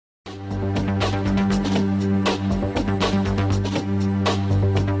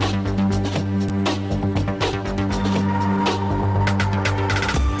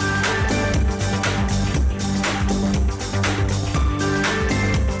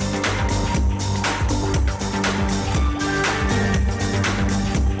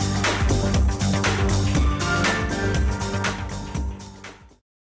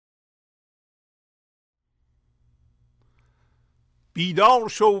بیدار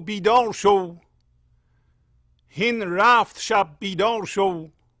شو بیدار شو، هین رفت شب بیدار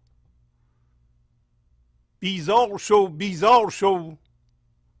شو. بیزار شو بیزار شو،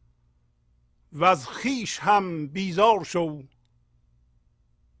 وز خویش هم بیزار شو.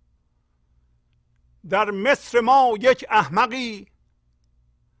 در مصر ما یک احمقی،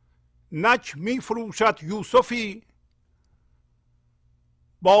 نک می فروشد یوسفی.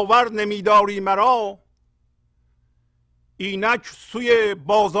 باور نمیداری مرا، اینک سوی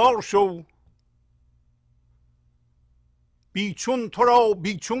بازار شو. بیچون تو را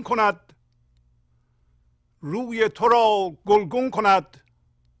بیچون کند، روی تو را گلگون کند.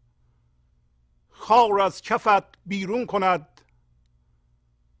 خار از کفت بیرون کند،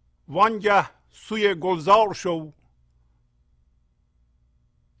 وانگه سوی گلزار شو.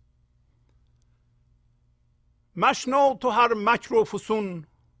 مشنو تو هر مکر و فسون،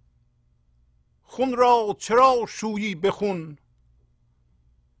 خون را چرا شویی به خون.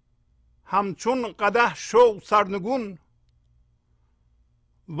 همچون قدح شو سرنگون،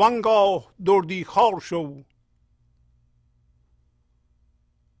 وانگاه دردی خوار شو.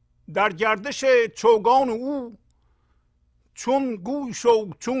 در گردش چوگان او، چون گوی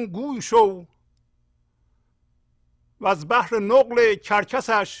شو چون گوی شو. و از بحر نقل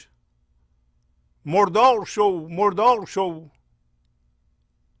کرکسش، مردار شو مردار شو.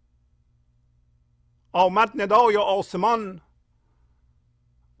 آمد ندای آسمان،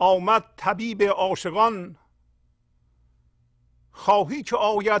 آمد طبیب عاشقان. خواهی که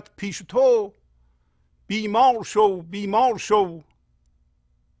آید پیش تو، بیمار شو بیمار شو.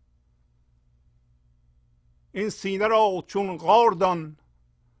 این سینه را چون غار دان،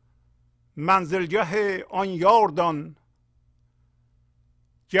 منزلگه آن یار دان.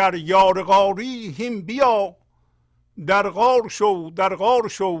 گر یار غاری هین بیا، در غار شو در غار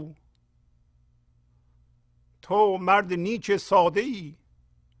شو. تو مرد نیک ساده ای،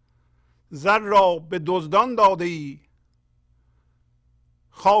 زر را به دزدان داده ای.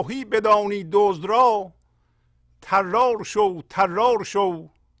 خواهی بدانی دزد را، طرار شو طرار شو.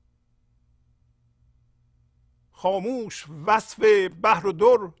 خاموش وصف بحر و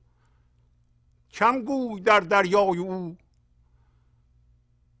در، کم گوی در دریای او.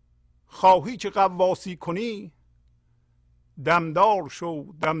 خواهی که غواصی کنی، دمدار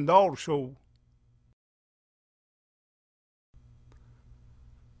شو دمدار شو.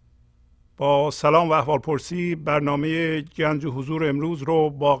 با سلام و احوالپرسی برنامه گنج و حضور امروز رو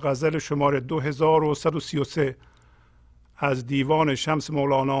با غزل شماره 2133 از دیوان شمس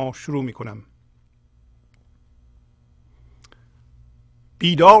مولانا شروع می کنم.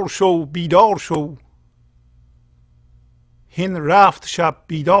 بیدار شو بیدار شو، هین رفت شب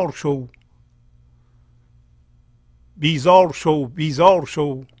بیدار شو. بیزار شو بیزار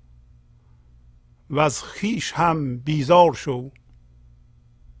شو، وز خویش هم بیزار شو.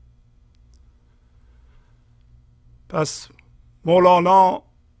 پس مولانا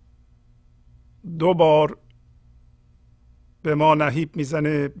دو بار به ما نهیب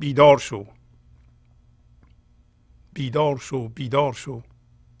میزنه بیدار شو بیدار شو بیدار شو.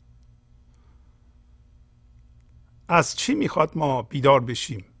 از چی میخواد ما بیدار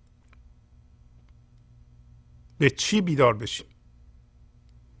بشیم؟ به چی بیدار بشیم؟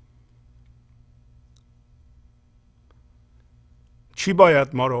 چی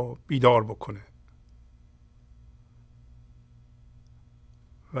باید ما رو بیدار بکنه؟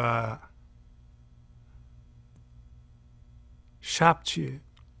 و شب چیه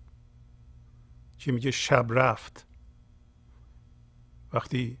که میگه شب رفت؟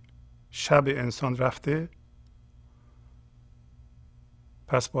 وقتی شب انسان رفته،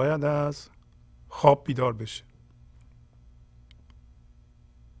 پس باید از خواب بیدار بشه.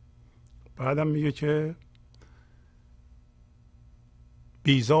 بعدم میگه که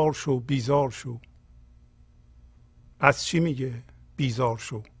بیزار شو بیزار شو. از چی میگه بیزار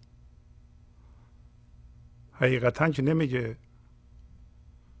شو؟ حقیقتا که نمیگه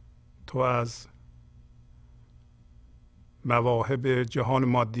تو از مواهب جهان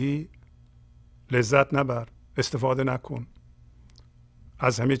مادی لذت نبر، استفاده نکن،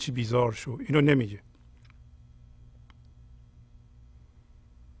 از همه چی بیزار شو. اینو نمیگه.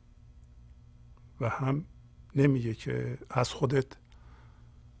 و هم نمیگه که از خودت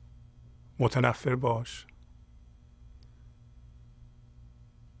متنفر باش.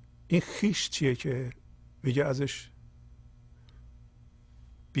 این خویش چیه که میگه ازش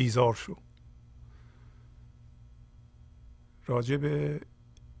بیزار شو؟ راجع به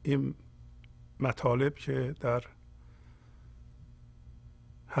این مطالب که در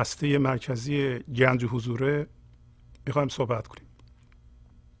هسته مرکزی گنج و حضوره میخوایم صحبت کنیم.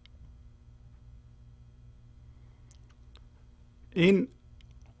 این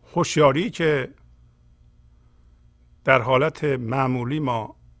هوشیاری که در حالت معمولی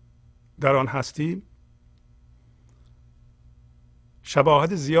ما در آن هستیم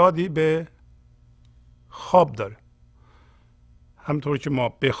شباهت زیادی به خواب داره. همطور که ما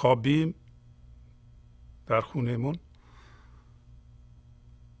بخوابیم در خونهمون،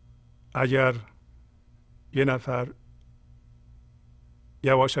 اگر یه نفر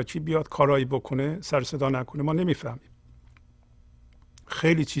یواشکی بیاد کارایی بکنه سر صدا نکنه ما نمیفهمیم.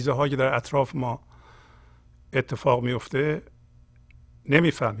 خیلی چیزهایی که در اطراف ما اتفاق میفته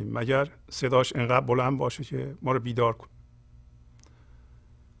نمیفهمیم مگر صداش انقدر بلند باشه که ما رو بیدار کنه.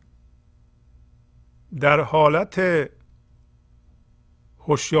 در حالت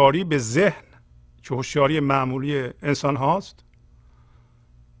هوشیاری به ذهن که هوشیاری معمولی انسان هاست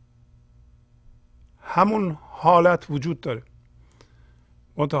همون حالت وجود داره،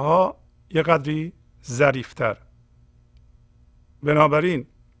 منتها یه قدری ظریف‌تر. بنابراین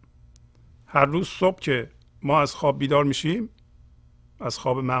هر روز صبح که ما از خواب بیدار میشیم، از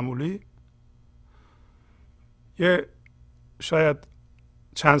خواب معمولی، یه شاید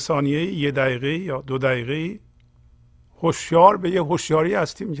چند ثانیه، یه دقیقه یا 2 دقیقه هوشیار به یه هوشیاری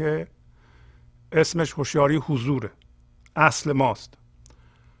هستیم که اسمش هوشیاری حضوره. اصل ماست،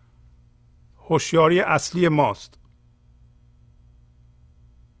 هوشیاری اصلی ماست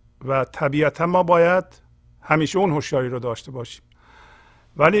و طبیعتا ما باید همیشه اون هوشیاری رو داشته باشیم.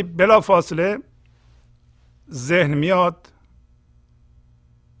 ولی بلافاصله ذهن میاد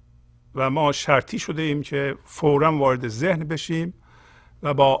و ما شرطی شده ایم که فوراً وارد ذهن بشیم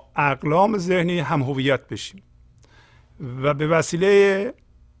و با اقلام ذهنی هم هویت بشیم و به وسیله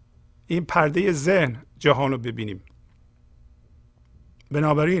این پرده ذهن جهان رو ببینیم.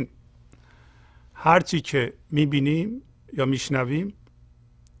 بنابراین هرچی که میبینیم یا میشنویم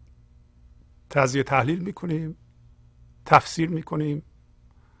تجزیه تحلیل میکنیم، تفسیر میکنیم،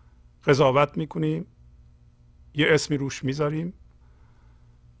 قضاوت میکنیم، یه اسمی روش میذاریم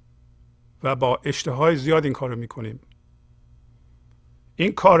و با اشتهای زیاد این کارو میکنیم.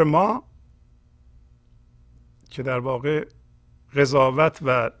 این کار ما که در واقع قضاوت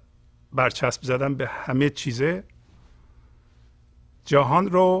و برچسب زدن به همه چیزه جهان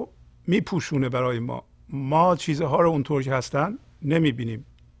رو میپوشونه برای ما. ما چیزها رو اونطور که هستن نمیبینیم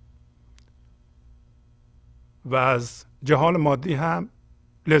و از جهان مادی هم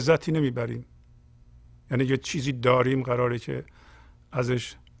لذتی نمیبریم. یعنی یه چیزی داریم قراره که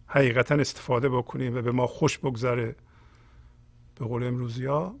ازش حقیقتا استفاده بکنیم و به ما خوش بگذره، به قول امروزی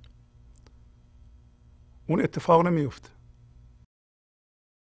ها، اون اتفاق نمیفته.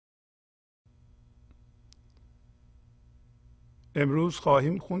 امروز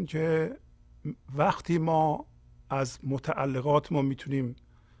خواهیم خوند که وقتی ما از متعلقات ما میتونیم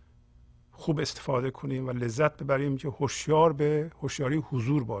خوب استفاده کنیم و لذت ببریم که هوشیار به هوشیاری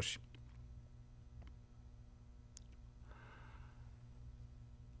حضور باشیم.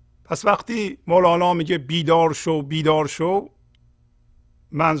 پس وقتی مولانا میگه بیدار شو بیدار شو،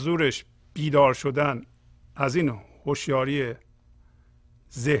 منظورش بیدار شدن از این هوشیاری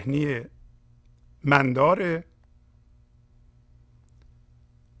ذهنی منداره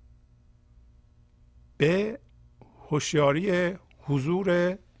به هوشیاری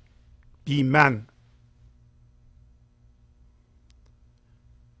حضور بیمن.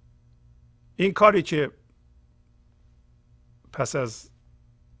 این کاری که پس از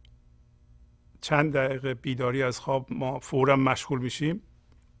چند دقیقه بیداری از خواب ما فوراً مشغول میشیم،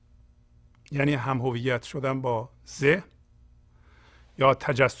 یعنی هم هویت شدن با ذهن یا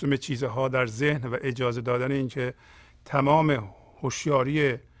تجسم چیزها در ذهن و اجازه دادن اینکه تمام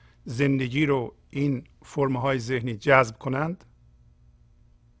هوشیاری زندگی رو این فرم‌های ذهنی جذب کنند،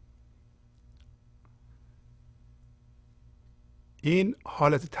 این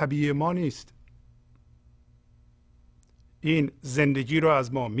حالت طبیعی ما نیست. این زندگی رو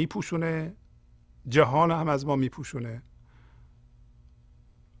از ما میپوشونه، جهان هم از ما میپوشونه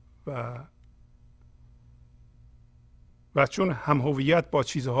و چون هم هویت با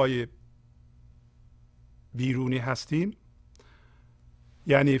چیزهای بیرونی هستیم،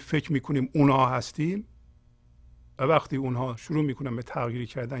 یعنی فکر میکنیم اونها هستیم و وقتی اونها شروع میکنن به تغییر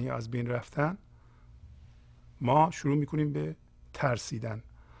کردن یا از بین رفتن ما شروع میکنیم به ترسیدن.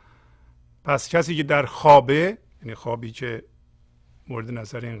 پس کسی که در خوابه، یعنی خوابی که مورد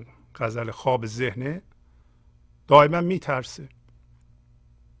نظر این غزل خواب ذهنه، دائما میترسه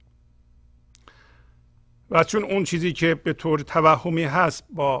و چون اون چیزی که به طور توهمی هست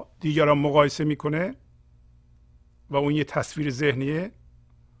با دیگران مقایسه میکنه و اون یه تصویر ذهنیه،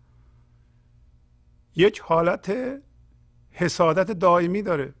 یک حالت حسادت دائمی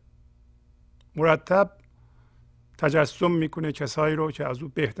داره، مرتب تجسم میکنه کسایی رو که از او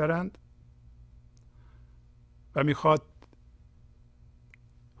بهترند و میخواد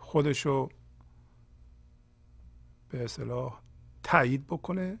خودشو به اصطلاح تایید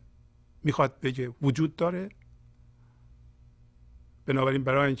بکنه، میخواد بگه وجود داره. بنابراین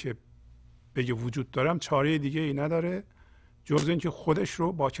برای اینکه بگه وجود دارم چاره دیگه ای نداره جز اینکه خودش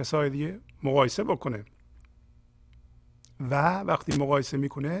رو با کسای دیگه مقایسه بکنه و وقتی مقایسه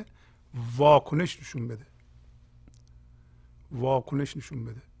میکنه واکنش نشون بده. واکنش نشون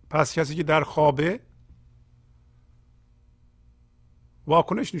بده. پس کسی که در خوابه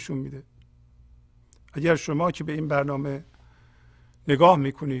واکنش نشون میده. اگر شما که به این برنامه نگاه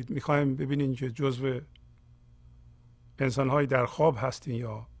میکنید میخوایم ببینید که جزو انسان‌های در خواب هستین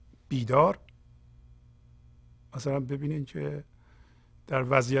یا بیدار، مثلا ببینید که در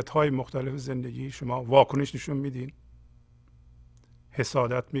وضعیت‌های مختلف زندگی شما واکنش نشون میدین،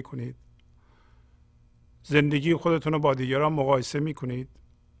 حسادت میکنید، زندگی خودتون رو با دیگران مقایسه میکنید.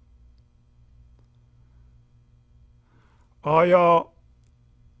 آیا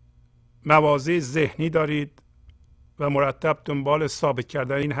مواضع ذهنی دارید و مرتب دنبال ثابت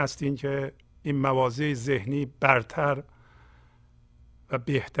کردن این هستین که این مواضع ذهنی برتر و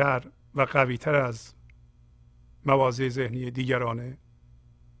بهتر و قویتر از مواضع ذهنی دیگرانه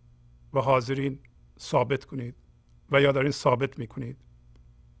و حاضرین ثابت کنید و یا دارین ثابت میکنید؟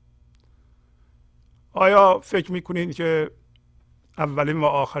 آیا فکر میکنید که اولین و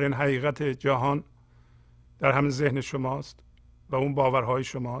آخرین حقیقت جهان در همین ذهن شماست و اون باورهای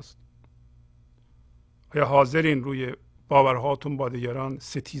شماست؟ آیا حاضرین روی باورهاتون با دیگران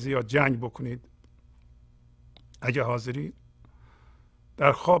ستیزه یا جنگ بکنید؟ اگه حاضرید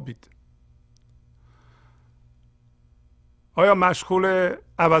در خوابید. آیا مشغول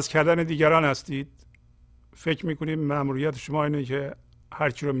عوض کردن دیگران هستید؟ فکر میکنید مأموریت شما اینه که هر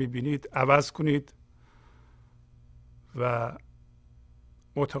کی رو میبینید عوض کنید و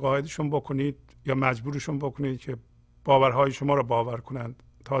متقاعدشون بکنید یا مجبورشون بکنید که باورهای شما رو باور کنند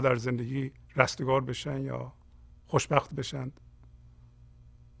تا در زندگی رستگار بشن یا خوشبخت بشن؟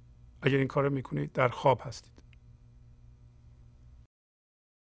 اگر این کار رو میکنید در خواب هستید.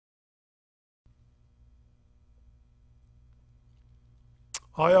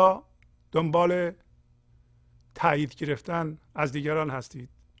 آیا دنبال تایید گرفتن از دیگران هستید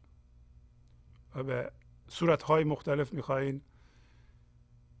و به صورتهای مختلف میخواهید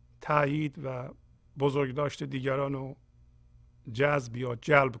تایید و بزرگداشت دیگران رو جذب یا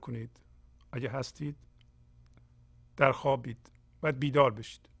جلب کنید؟ اگه هستید در خوابید، باید بیدار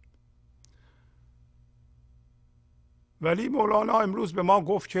بشید. ولی مولانا امروز به ما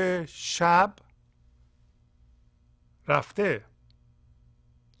گفت که شب رفته،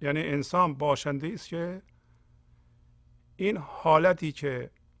 یعنی انسان باشنده است که این حالتی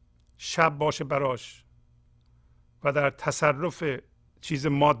که شب باشه براش و در تصرف چیز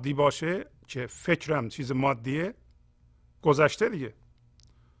مادی باشه که فکرم چیز مادیه، گذشته دیگه.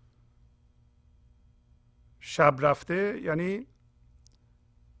 شب رفته یعنی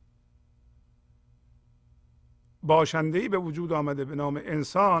باشنده‌ای به وجود آمده به نام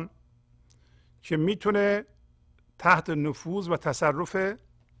انسان که میتونه تحت نفوذ و تصرف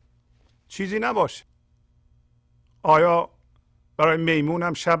چیزی نباشه. آیا برای میمون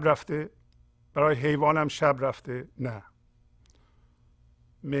هم شب رفته؟ برای حیوان هم شب رفته؟ نه.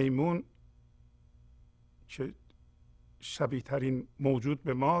 میمون که شبیه ترین موجود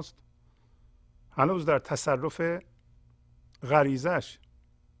به ماست هنوز در تصرف غریزش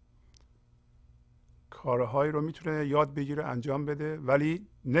کارهایی رو میتونه یاد بگیره انجام بده، ولی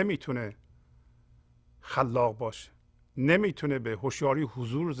نمیتونه خلاق باشه، نمیتونه به هوشیاری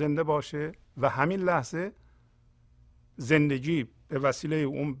حضور زنده باشه و همین لحظه زندگی به وسیله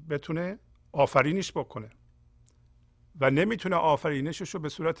اون بتونه آفرینش بکنه و نمیتونه آفرینشش رو به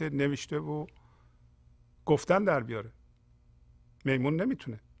صورت نوشته و گفتن در بیاره. میمون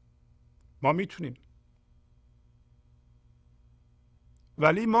نمیتونه، ما میتونیم.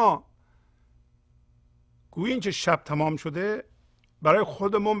 ولی ما گوییم که شب تمام شده برای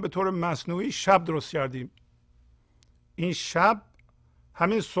خودمون به طور مصنوعی شب درست کردیم. این شب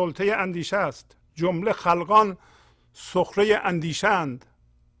همین سلطه اندیشه است. جمله خلقان سخره اندیشند،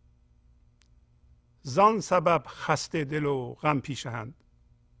 زان سبب خسته دل و غم پیشهند.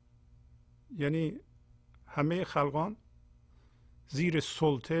 یعنی همه خلقان زیر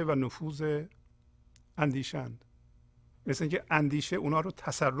سلطه و نفوذ اندیشند، مثل اینکه اندیشه اونا رو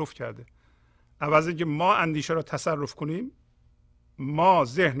تصرف کرده. عوض اینکه ما اندیشه رو تصرف کنیم، ما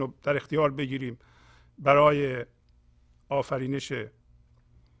ذهن رو در اختیار بگیریم برای آفرینش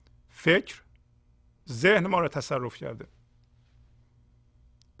فکر، ذهن ما رو تصرف کرده.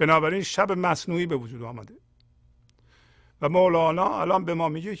 بنابراین شب مصنوعی به وجود آمده. و مولانا الان به ما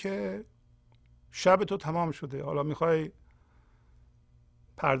میگه که شب تو تمام شده، حالا میخوای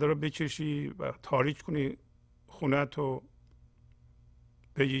پرده رو بکشی و تاریک کنی خونه تو،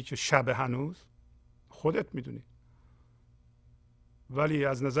 بگی که شب هنوز، خودت میدونی. ولی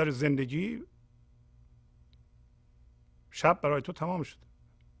از نظر زندگی شب برای تو تمام شده.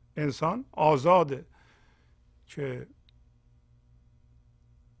 انسان آزاده که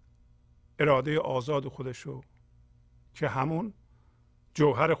اراده آزاد خودشو که همون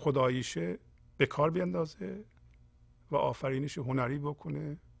جوهر خداییشه به کار بیندازه و آفرینش هنری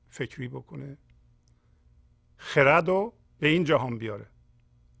بکنه، فکری بکنه، خرد رو به این جهان بیاره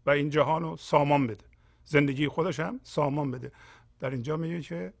و این جهان رو سامان بده، زندگی خودش هم سامان بده. در اینجا میگه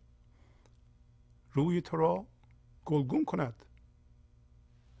که روی تو را گلگون کند،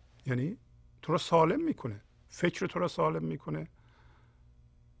 یعنی تو را سالم میکنه، فکر تو را سالم میکنه،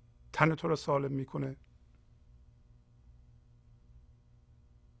 تن تو را سالم میکنه.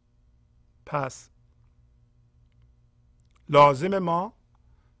 پس لازم ما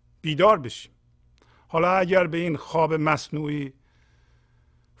بیدار بشیم. حالا اگر به این خواب مصنوعی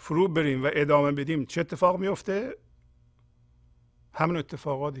فرو بریم و ادامه بدیم چه اتفاق میفته؟ همین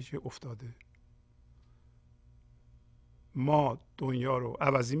اتفاقاتی که افتاده. ما دنیا رو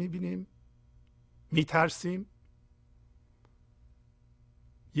عوضی میبینیم، میترسیم،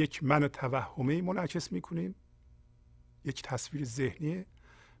 یک من توهمی منعکس میکنیم، یک تصویر ذهنیه.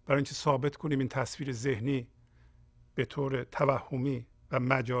 برای اینکه ثابت کنیم این تصویر ذهنی به طور توهمی و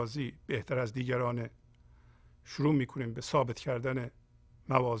مجازی بهتر از دیگران، شروع میکنیم به ثابت کردن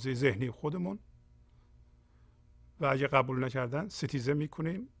مواضع ذهنی خودمون و اگه قبول نکردن ستیزه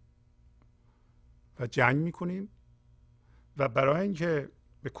میکنیم و جنگ میکنیم و برای اینکه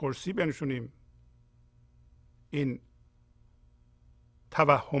به کرسی بنشونیم این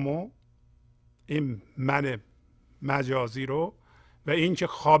توهمو، این من مجازی رو، و این که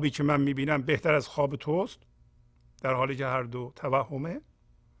خوابی که من میبینم بهتر از خواب توست، در حالی که هر دو توهمه،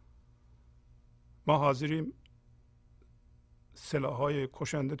 ما حاضریم سلاح‌های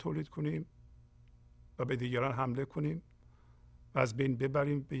کشنده تولید کنیم و به دیگران حمله کنیم و از بین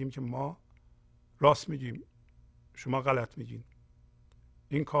ببریم، بگیم که ما راست میگیم، شما غلط میگین.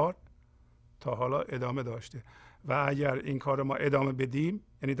 این کار تا حالا ادامه داشته و اگر این کار ما ادامه بدیم،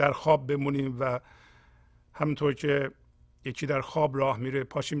 یعنی در خواب بمونیم و همونطور که یکی در خواب راه میره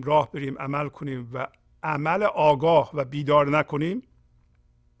پاشیم راه بریم، عمل کنیم و عمل آگاه و بیدار نکنیم،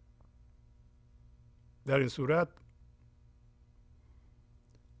 در این صورت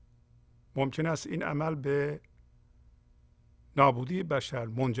ممکن است این عمل به نابودی بشر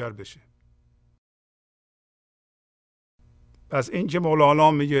منجر بشه. پس این که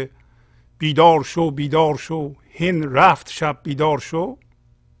مولانا میگه بیدار شو بیدار شو، هین رفت شب بیدار شو،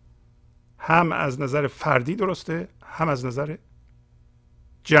 هم از نظر فردی درسته، هم از نظر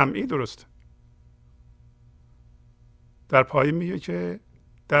جمعی درسته. در پایین میگه که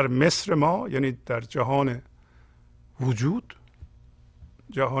در مصر ما، یعنی در جهان وجود،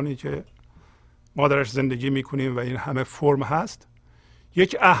 جهانی که ما درش زندگی میکنیم و این همه فرم هست،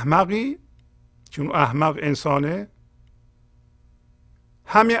 یک احمقی که اون احمق انسانه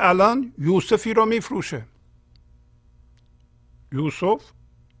همین الان یوسفی رو میفروشه. یوسف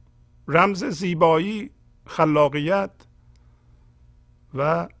رمز زیبایی، خلاقیت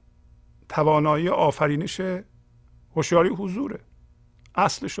و توانایی آفرینش هوشیاری حضوره،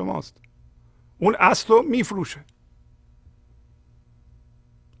 اصل شماست. اون اصل رو میفروشه.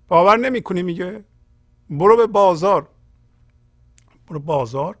 باور نمیکنی، میگه برو به بازار، برو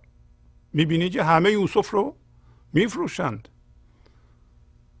بازار، میبینی که همه یوسف رو میفروشند.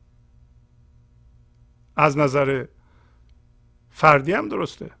 از نظر فردی هم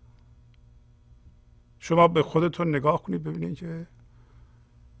درسته. شما به خودتون نگاه کنید ببینید که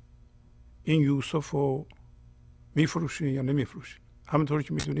این یوسف رو میفروشین یا نمیفروشین. همونطور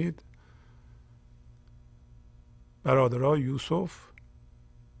که میدونید برادرای یوسف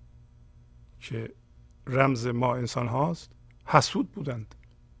که رمز ما انسان هاست حسود بودند،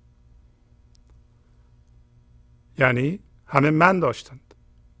 یعنی همه من داشتند.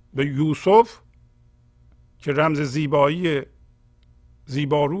 به یوسف که رمز زیبایی،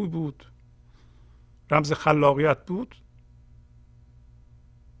 زیباروی بود، رمز خلاقیت بود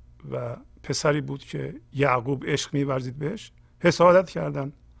و پسری بود که یعقوب عشق می‌ورزید بهش، حسادت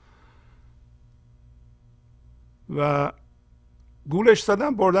کردند و گولش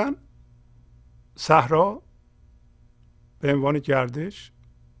زدن، بردن صحرا به عنوان گردش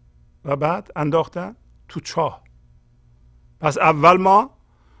و بعد انداختن تو چاه. پس اول ما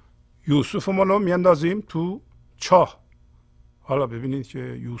یوسفمون رو میاندازیم تو چاه. حالا ببینید که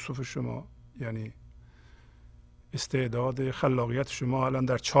یوسف شما، یعنی استعداد خلاقیت شما الان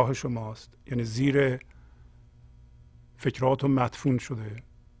در چاه شماست، یعنی زیر فکرات مدفون شده،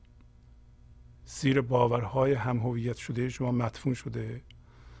 زیر باورهای هم هویت شده شما مدفون شده.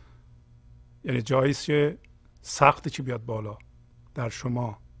 یعنی جاییست که سخته که بیاد بالا در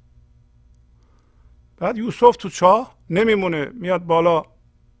شما. بعد یوسف تو چاه نمیمونه، میاد بالا.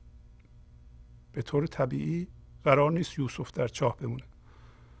 به طور طبیعی قرار نیست یوسف در چاه بمونه.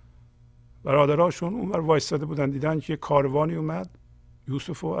 برادراشون اونور وایستاده بودن، دیدن که یه کاروانی اومد،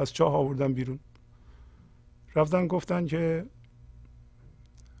 یوسف رو از چاه آوردن بیرون. رفتن گفتن که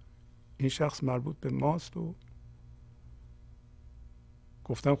این شخص مربوط به ماست و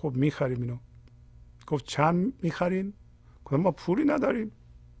گفتن خب میخریم اینو. گفت چند میخرین؟ گفتن ما پولی نداریم،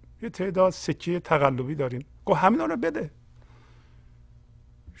 یه تعداد سکه تقلبی داریم. گفت همینا رو بده.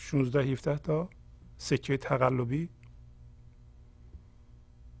 16-17 تا سکه تقلبی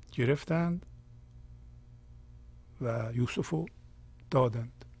گرفتند و یوسف رو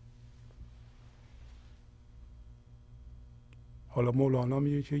دادند. حالا مولانا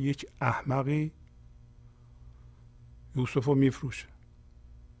میگه که یک احمقی یوسف رو میفروشه.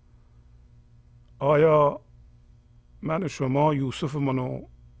 آیا من و شما یوسف منو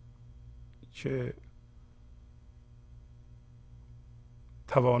که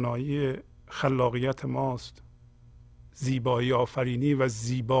توانایی خلاقیت ماست، زیبایی آفرینی و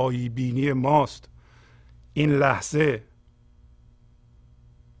زیبایی بینی ماست، این لحظه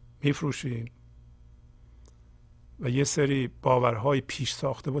میفروشیم و یه سری باورهای پیش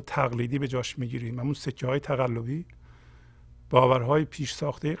ساخته و تقلیدی به جاش میگیریم؟ همون سکه های تقلبی باورهای پیش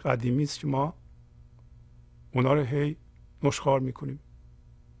ساخته قدیمی است که ما اونا رو هی نشخوار میکنیم.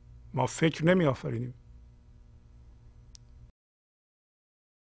 ما فکر نمی آفرینیم.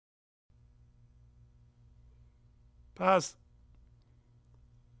 پس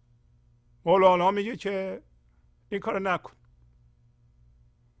مولانا میگه که این کار نکن.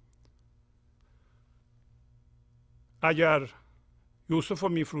 اگر یوسف رو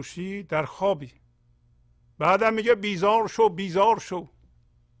میفروشی در خوابی. بعدم میگه بیزار شو، بیزار شو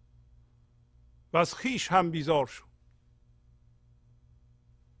و از خویش هم بیزار شو.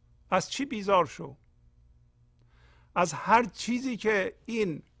 از چی بیزار شو؟ از هر چیزی که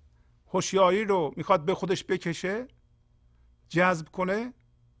این هوشیاری رو میخواد به خودش بکشه، جذب کنه،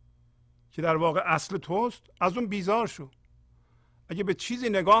 که در واقع اصل توست، از اون بیزار شو. اگه به چیزی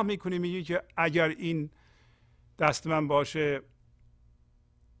نگاه میکنی میگی که اگر این دست من باشه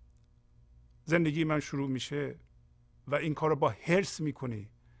زندگی من شروع میشه و این کار رو با حرص میکنی،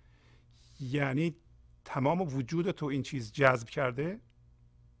 یعنی تمام وجود تو این چیز جذب کرده،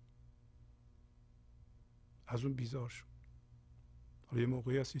 از اون بیزار شو. حالا یه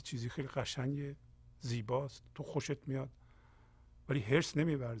موقعی هست یه چیزی خیلی قشنگه، زیباست، تو خوشت میاد ولی حرص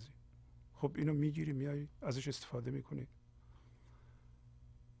نمیورزی. خب اینو میگیری میای ازش استفاده میکنی.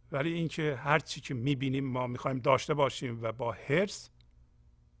 ولی اینکه هر چی که میبینیم ما میخوایم داشته باشیم و با حرص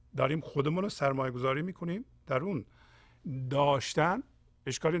داریم خودمون رو سرمایه گذاری میکنیم در اون داشتن،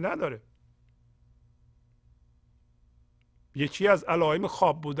 اشکالی نداره. یکی از علائم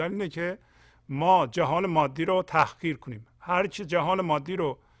خواب بودن اینه که ما جهان مادی رو تحقیر کنیم. هر کی جهان مادی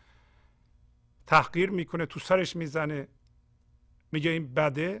رو تحقیر میکنه، تو سرش میزنه، میگه این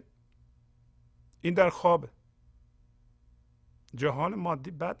بده، این در خوابه. جهان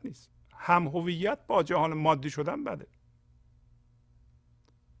مادی بد نیست، هم هویت با جهان مادی شدن بده.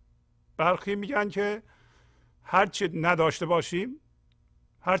 برخی میگن که هرچی نداشته باشیم،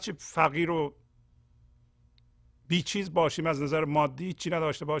 هرچی فقیر و بی چیز باشیم از نظر مادی، چی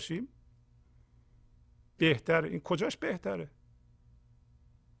نداشته باشیم بهتره. این کجاش بهتره؟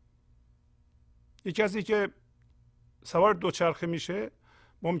 یک کسی که سوار دوچرخه میشه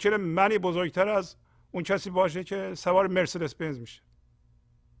ممکنه منی بزرگتر از اون کسی باشه که سوار مرسدس بنز میشه.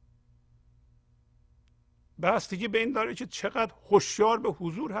 بستگی به این داره که چقدر هوشیار به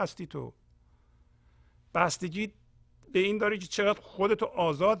حضور هستی تو. بستگی به این داره که چقدر خودتو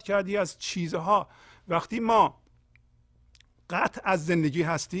آزاد کردی از چیزها. وقتی ما قطع از زندگی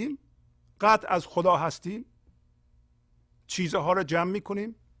هستیم، قطع از خدا هستیم، چیزها رو جمع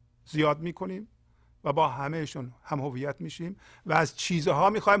میکنیم، زیاد میکنیم و با همهشون هم هویت میشیم و از چیزها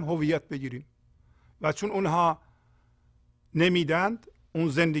میخوایم هویت بگیریم و چون اونها نمیدند اون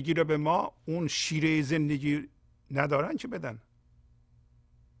زندگی رو به ما، اون شیره زندگی ندارن که بدن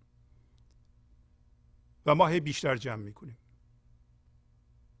و ما هی بیشتر جمع میکنیم.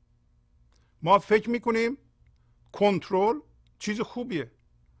 ما فکر میکنیم کنترل چیز خوبیه.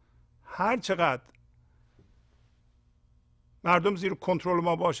 هر چقدر مردم زیر کنترل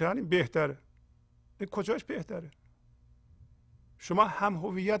ما باشن این بهتره. این کجاش بهتره؟ شما هم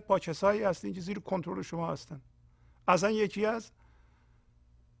هویت با کسایی هستین که زیر کنترل شما هستن. اصلا یکی از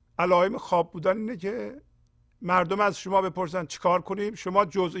علائم خواب بودن اینه که مردم از شما بپرسن چیکار کنیم، شما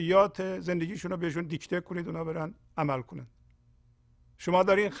جزئیات زندگیشون رو بهشون دیکته کنید، اونا برن عمل کنن. شما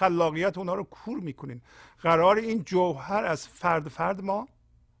دارین خلاقیت اونا رو کور میکنین. قرار این جوهر از فرد ما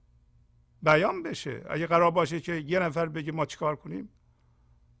بیان بشه. اگه قرار باشه که یه نفر بگه ما چیکار کنیم،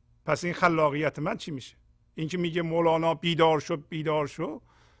 پس این خلاقیت من چی میشه؟ این که میگه مولانا بیدار شو بیدار شو،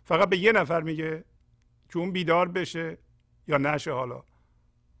 فقط به یه نفر میگه که اون بیدار بشه یا نشه. حالا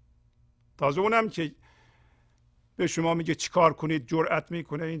تازه اونم که به شما میگه چیکار کنید جرأت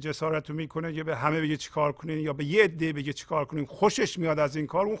میکنه، این جسارت رو میکنه که به همه بگه چیکار کنین یا به یه عده بگه چیکار کنین، خوشش میاد از این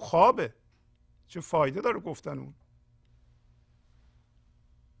کار، اون خوابه. چه فایده داره گفتن اون؟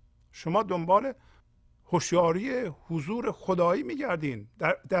 شما دنبال هوشیاری حضور خدایی میگردین،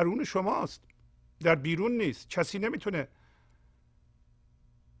 در درون شماست، در بیرون نیست. کسی نمیتونه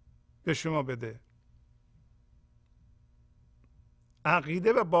به شما بده.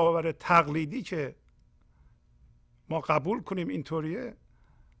 عقیده و باور تقلیدی که ما قبول کنیم اینطوریه،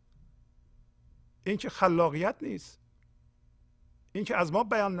 این که خلاقیت نیست، این که از ما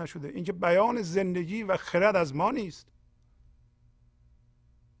بیان نشده، این که بیان زندگی و خرد از ما نیست،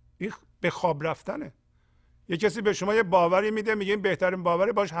 این به خواب رفتنه. یه کسی به شما یه باوری میده، میگه این بهترین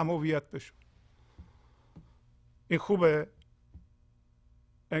باوره، باش هم هویت بشو. این خوبه؟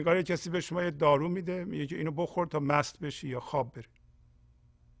 انگار یه کسی به شما یه دارو میده، میگه که اینو بخور تا مست بشی یا خواب بری.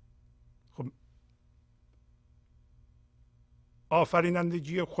 خب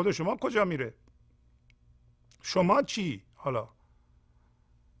آفرینندگی خود شما کجا میره؟ شما چی حالا؟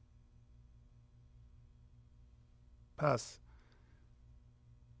 پس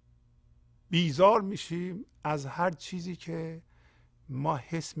بیزار میشیم از هر چیزی که ما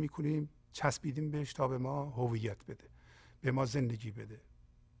حس میکنیم چسبیدیم بهش تا به ما هویت بده، به ما زندگی بده،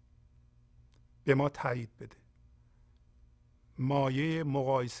 به ما تایید بده، مایه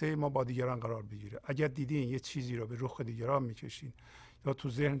مقایسه ما با دیگران قرار بگیره. اگر دیدین یه چیزی رو به رخ دیگران میکشین یا تو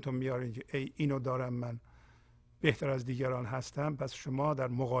ذهنتون میارین که ای اینو دارم من بهتر از دیگران هستم، پس شما در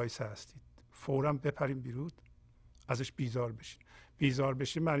مقایسه هستید. فوراً بپرین بیرون، ازش بیزار بشین. بیزار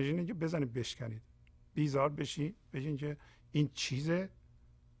بشین معنیش اینه که بزنید بشکنید. بیزار بشین، بگین که این چیزه،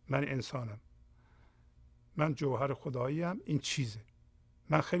 من انسانم، من جوهر خداییم، این چیزه،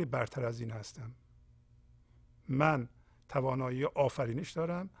 من خیلی برتر از این هستم، من توانایی آفرینش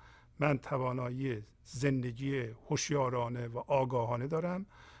دارم، من توانایی زندگی هوشیارانه و آگاهانه دارم،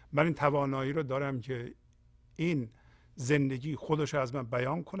 من این توانایی رو دارم که این زندگی خودش از من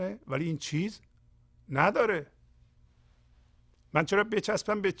بیان کنه، ولی این چیز نداره. من چرا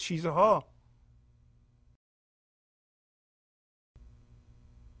بچسبم به چیزها؟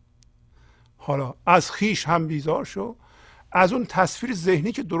 حالا از خویش هم بیزار شو. از اون تصویر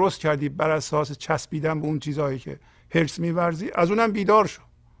ذهنی که درست کردی بر اساس چسبیدن به اون چیزهایی که حرص می‌ورزی، از اونم بیدار شو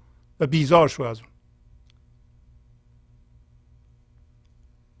و بیزار شو از اون.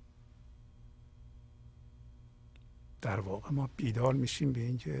 در واقع ما بیدار میشیم به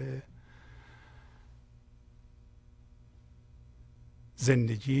اینکه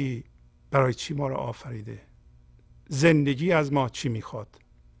زندگی برای چی ما رو آفریده، زندگی از ما چی میخواد،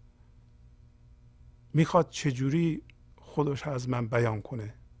 میخواد چجوری خودش از من بیان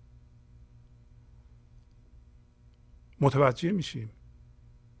کنه. متوجه میشیم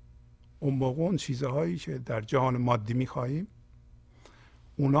اون موقع اون چیزهایی که در جهان مادی میخواییم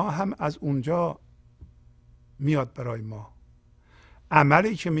اونا هم از اونجا میاد برای ما.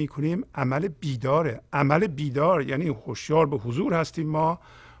 عملی که میکنیم عمل بیداره. عمل بیدار یعنی هوشیار به حضور هستیم ما.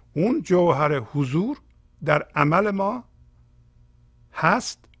 اون جوهر حضور در عمل ما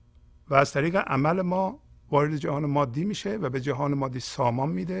هست و از طریق عمل ما وارد جهان مادی میشه و به جهان مادی سامان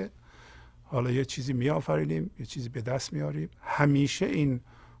میده. حالا یه چیزی میآفرینیم، یه چیزی به دست میاریم. همیشه این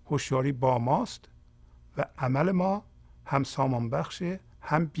هوشیاری با ماست و عمل ما هم سامان بخشه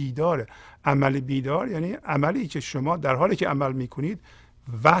هم بیداره. عمل بیدار یعنی عملی که شما در حالی که عمل میکنید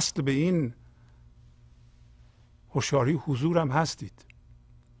وصل به این هوشیاری حضور هم هستید.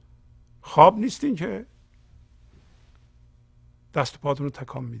 خواب نیستین که دست و پاتون رو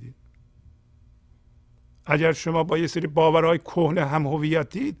تکان میدید. اگر شما با یه سری باورهای کهنه هم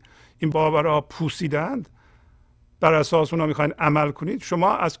هویتید، این باورها پوسیدند، بر اساس اونها میخواین عمل کنید،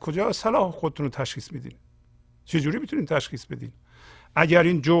 شما از کجا صلاح خودتون رو تشخیص میدین؟ چجوری میتونید تشخیص بدین؟ اگر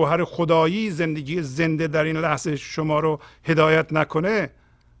این جوهر خدایی زندگی زنده در این لحظه شما رو هدایت نکنه،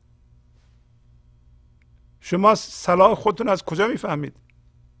 شما صلاح خودتون از کجا میفهمید؟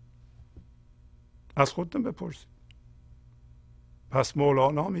 از خودتون بپرسید. پس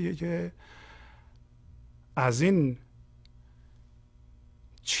مولانا میگه که از این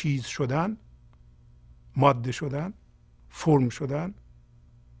چیز شدن ماده شدن، فرم شدن،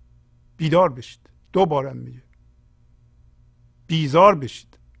 بیدار بشید. دوباره میگه بیزار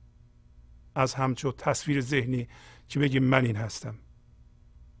بشید از همچون تصویر ذهنی که بگیم من این هستم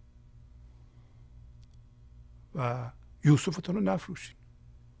و یوسفتون رو نفروشید.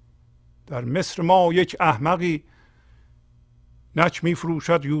 در مصر ما یک احمقی، نک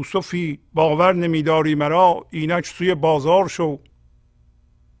میفروشد یوسفی، باور نمیداری مرا، اینک سوی بازار شو.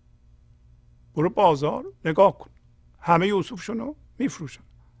 برو بازار نگاه کن، همه یوسفشون رو میفروشن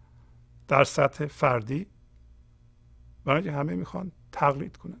در سطح فردی، برای اینکه همه میخوان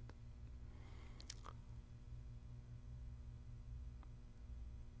تقلید کنند.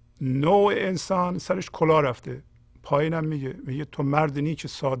 نوع انسان سرش کلاه رفته. پایینم میگه تو مرد نیک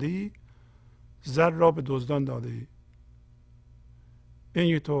ساده ای، زر را به دزدان داده ای.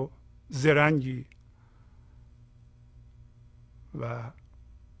 این تو زرنگی و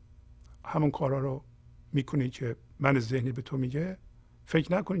همون کارا رو میکنی که من ذهنی به تو میگه.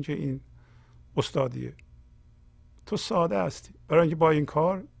 فکر نکنی که این استادیه. تو ساده هستی، برای اینکه با این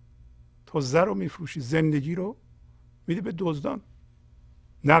کار تو زر رو میفروشی، زندگی رو میدی به دزدان.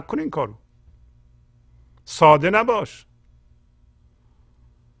 نکن این کارو. ساده نباش.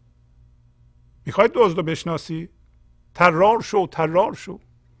 میخوای دزد رو بشناسی؟ طرار شو، طرار شو.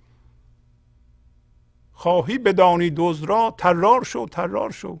 خواهی بدانی دزد را، طرار شو،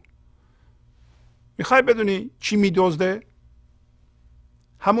 طرار شو. میخوای بدونی کی میدزده؟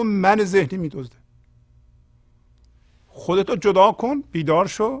 همون من ذهنی میدزده. خودتو جدا کن، بیدار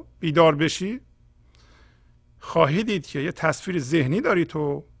شو، بیدار بشی. خواهی دید که یه تصویر ذهنی داری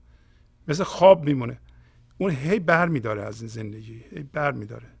تو، مثل خواب میمونه. اون هی بر میداره از این زندگی، هی بر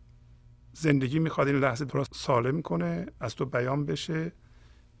میداره. زندگی میخواد این لحظه تو رو سالم کنه، از تو بیان بشه،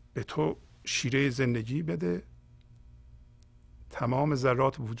 به تو شیره زندگی بده، تمام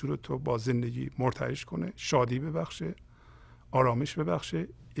ذرات وجود تو با زندگی مرتعش کنه، شادی ببخشه، آرامش ببخشه.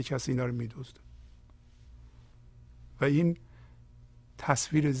 یک کسی اینا رو میدزده و این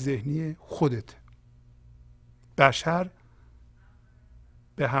تصویر ذهنی خودت. بشر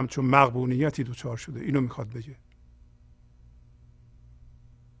به همچون مغبونیتی دچار شده. اینو میخواد بگه.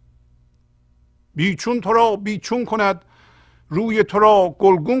 بیچون تو را بیچون کند، روی تو را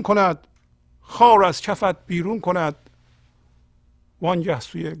گلگون کند، خار از کفت بیرون کند، وانگه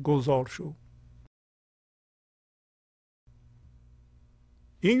سوی گلزار شو.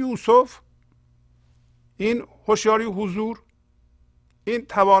 این یوسف، این هوشیاری حضور، این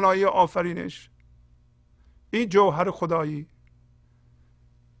توانایی آفرینش، این جوهر خدایی،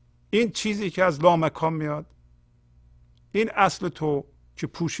 این چیزی که از لامکان میاد، این اصل تو که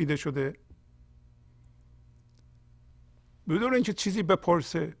پوشیده شده، بدون اینکه چیزی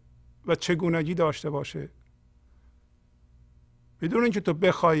بپرسه و چگونگی داشته باشه، بدون اینکه تو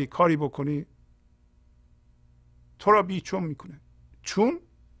بخوای کاری بکنی، تو را بیچون میکنه. چون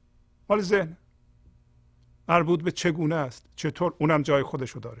مال ذهن، مربوط به چگونه است، چطور، اونم جای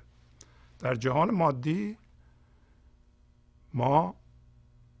خودشو داره. در جهان مادی ما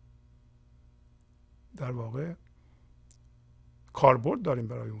در واقع کاربرد داریم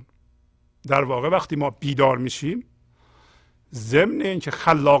برای اون. در واقع وقتی ما بیدار میشیم، ضمن اینکه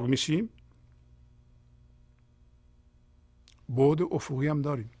خلاق میشیم، بعد افقی هم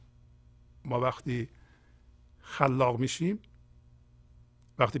داریم. ما وقتی خلاق میشیم،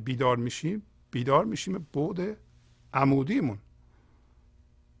 وقتی بیدار میشیم بعد عمودیمون.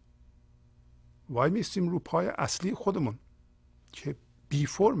 وای میستیم رو پای اصلی خودمون که بی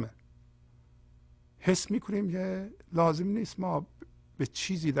فرمه. حس میکنیم که لازم نیست ما به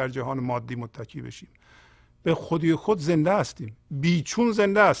چیزی در جهان مادی متکی بشیم. به خودی خود زنده هستیم، بیچون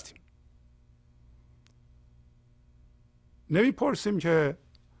زنده هستیم. نمیپرسیم که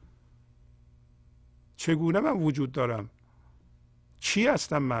چگونه من وجود دارم، چی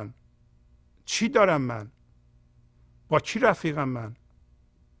هستم من، چی دارم من، با کی رفیقم من،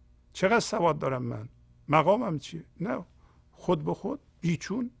 چقدر سواد دارم من، مقامم چیه. نه، خود به خود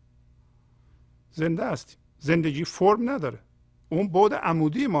بیچون زنده هستیم. زندگی فرم نداره، اون بعد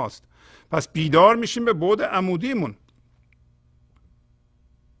عمودی ماست. پس بیدار میشیم به بعد عمودیمون.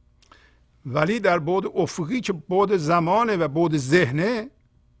 ولی در بعد افقی که بعد زمانه و بعد ذهنه،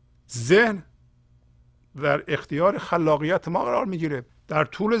 ذهن در اختیار خلاقیت ما قرار میگیره. در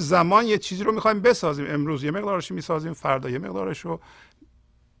طول زمان یه چیزی رو میخوایم بسازیم. امروز یه مقدارش میسازیم، فردا یه مقدارش رو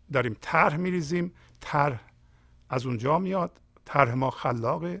داریم طرح میریزیم. طرح از اونجا میاد، طرح ما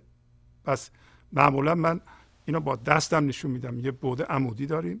خلاقه. پس معمولا من اینو با دستم نشون میدم. یه بعد عمودی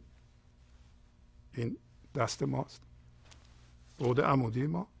داریم، این دست ماست، بعد عمودی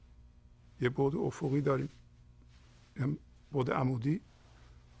ما. یه بعد افقی داریم، بعد عمودی،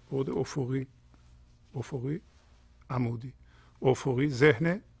 بعد افقی. افقی، عمودی. افقی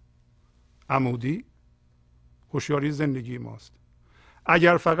ذهن، عمودی هوشیاری زندگی ماست.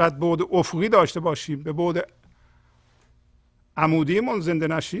 اگر فقط بعد افقی داشته باشیم، به بعد عمودیمون زنده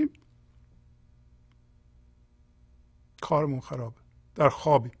نشیم، کارمون خرابه. در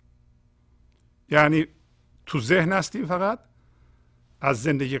خوابی، یعنی تو ذهن هستیم، فقط از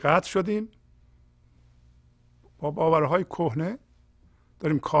زندگی قطع شدیم، با باورهای کهنه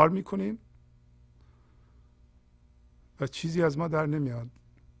داریم کار میکنیم و چیزی از ما در نمیاد.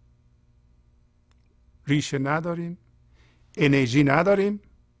 ریشه نداریم، انرژی نداریم،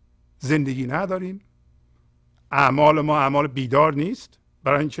 زندگی نداریم. اعمال ما اعمال بیدار نیست،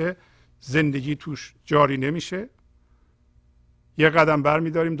 برای اینکه زندگی توش جاری نمیشه. یه قدم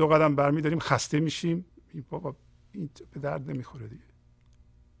برمیداریم، دو قدم برمیداریم، خسته میشیم. بابا این به درد نمیخوره دیگه.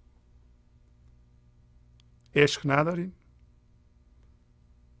 عشق نداریم.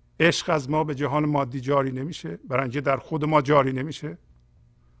 عشق از ما به جهان مادی جاری نمیشه، برای اینکه در خود ما جاری نمیشه.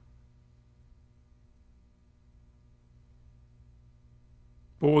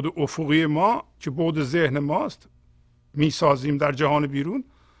 بعد افقی ما که بعد ذهن ماست، میسازیم در جهان بیرون،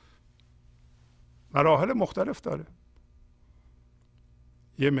 مراحل مختلف داره.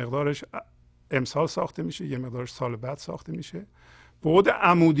 یه مقدارش امسال ساخته میشه، یه مقدارش سال بعد ساخته میشه. بعد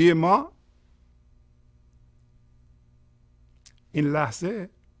عمودی ما این لحظه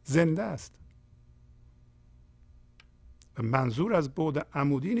زنده است. و منظور از بعد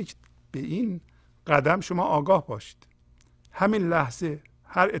عمودی اینه که به این قدم شما آگاه باشید. همین لحظه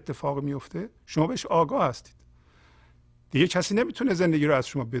هر اتفاق میفته شما بهش آگاه هستید. دیگه کسی نمیتونه زندگی رو از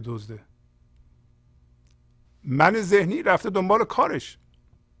شما بدزده. من ذهنی رفته دنبال کارش،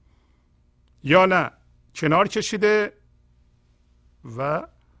 یا نه کنار کشیده و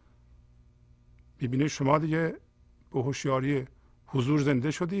ببینید شما دیگه به هوشیاری حضور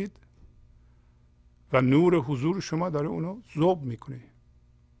زنده شدید و نور حضور شما داره اونو ذوب میکنه.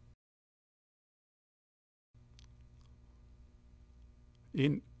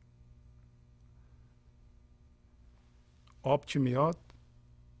 این آب که میاد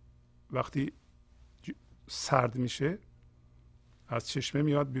وقتی سرد میشه از چشمه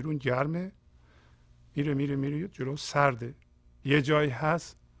میاد بیرون، گرمه، میره میره میره جلو، سرده. یه جایی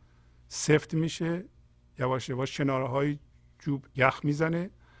هست سفت میشه، یواش یواش کناره های جوب یخ میزنه،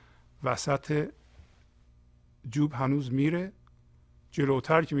 وسط جوب هنوز میره،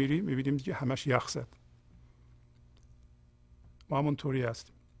 جلوتر که میریم میبینیم دیگه همش یخ زد. ما همونطوری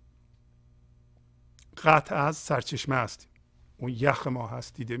هستیم، قطع از سرچشمه هستیم، اون یخ ما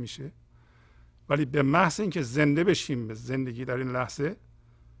هست دیده میشه، ولی به محض اینکه زنده بشیم به زندگی در این لحظه،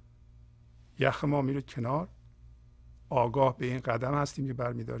 یخ ما میره کنار، آگاه به این قدم هستیم که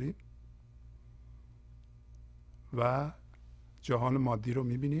برمیداریم و جهان مادی رو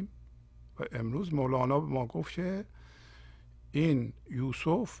میبینیم. و امروز مولانا به ما گفت که این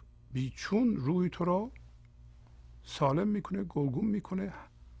یوسف بیچون روی تو رو سالم میکنه، گلگون میکنه،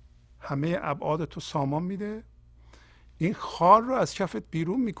 همه ابعاد تو سامان میده، این خار رو از کفت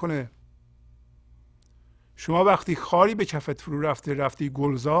بیرون میکنه. شما وقتی خاری به کفت فرو رفتی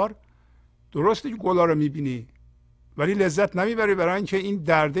گلزار، درسته که گلا رو میبینی ولی لذت نمیبری، برای اینکه این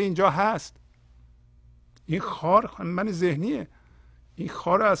درده اینجا هست. این خار من ذهنیه، این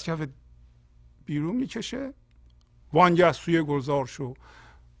خار رو از کفت بیرون میکشه. وانگه سوی گلزار شو،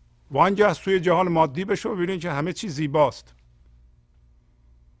 وانگه سوی جهان مادی بشو، ببینید که همه چیز زیباست.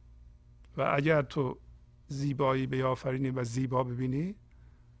 و اگر تو زیبایی بیافرینی و زیبا ببینی،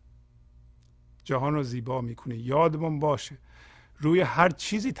 جهان رو زیبا میکنی. یادمون باشه روی هر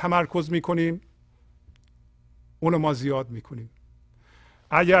چیزی تمرکز میکنیم اونو ما زیاد میکنیم.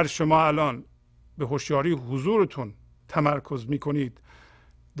 اگر شما الان به هوشیاری حضورتون تمرکز میکنید،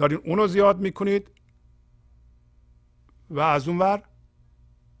 دارین اونو زیاد میکنید و از اونور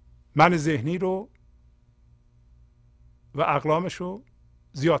من ذهنی رو و اقلامش رو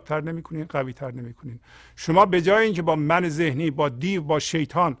زیادتر نمیکنین، قویتر نمیکنین. شما به جای اینکه با من ذهنی، با دیو، با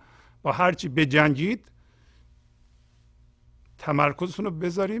شیطان، با هرچی بجنگید، تمرکزتون رو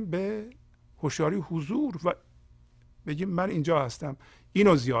بذاریم به هوشیاری حضور و بگیم من اینجا هستم.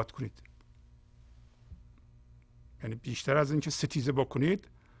 اینو زیاد کنید. یعنی بیشتر از اینکه ستیزه بکنید،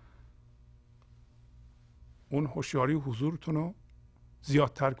 اون هوشیاری حضورتون رو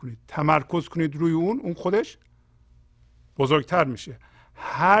زیادتر کنید، تمرکز کنید روی اون خودش بزرگتر میشه.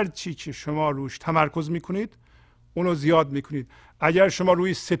 هر چی که شما روش تمرکز میکنید اونو زیاد میکنید. اگر شما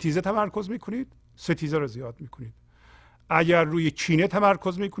روی ستیزه تمرکز میکنید، ستیزه رو زیاد میکنید. اگر روی کینه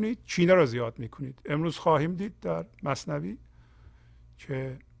تمرکز میکنید، کینه رو زیاد میکنید. امروز خواهیم دید در مثنوی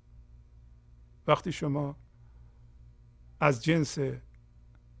که وقتی شما از جنس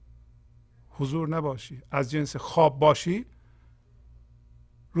حضور نباشی، از جنس خواب باشی،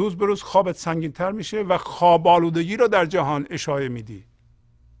 روز به روز خوابت سنگین تر میشه و خواب آلودگی رو در جهان اشاعه میدی.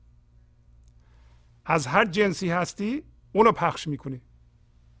 از هر جنسی هستی اونو پخش میکنی،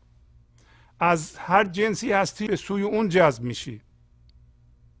 از هر جنسی هستی به سوی اون جذب میشی.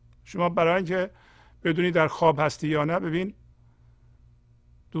 شما برای اینکه بدونی در خواب هستی یا نه، ببین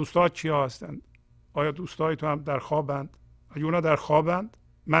دوستا کیا هستند. آیا دوستای تو هم در خوابند؟ اگه اونا در خوابند،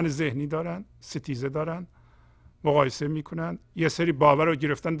 من ذهنی دارن، ستیزه دارن، مقایسه میکنن، یه سری باور رو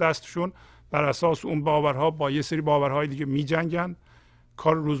گرفتن دستشون، بر اساس اون باورها با یه سری باورهای دیگه میجنگن،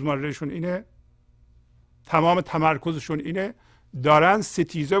 کار روزمرهشون اینه، تمام تمرکزشون اینه، دارن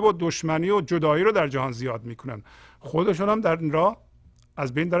ستیزه و دشمنی و جدایی رو در جهان زیاد میکنن. خودشون هم در این راه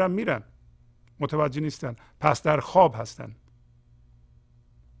از بین دارن میرن، متوجه نیستن، پس در خواب هستن.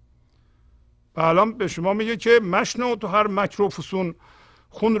 و الان به شما میگه که مشنو تو هر مکر و فسون،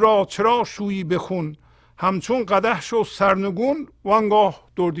 خون را چرا شویی بخون، همچون قدح شو سرنگون،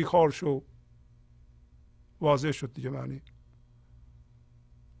 وانگاه دردی خوار شو. واضح شد دیگه معنی.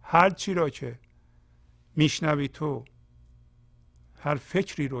 هر چی را که میشنوی تو، هر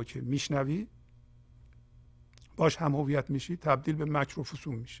فکری رو که میشنوی باش هم هویت میشی، تبدیل به مکر و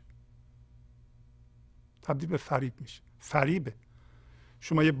فسون میشه، تبدیل به فریب میشه. فریبه.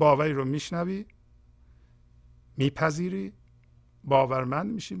 شما یه باوری رو میشنوی، میپذیری،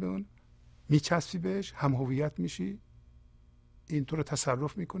 باورمند میشی به اون، میچسبی بهش، هم هویت میشی، این تو رو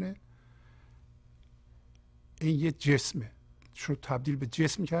تصرف میکنه. این یه جسمه، شو تبدیل به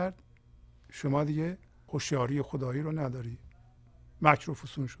جسم کرد، شما دیگه هوشیاری خدایی رو نداری، مکر و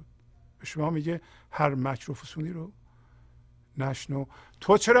فسون شد. به شما میگه هر مکر و فسونی رو نشنو.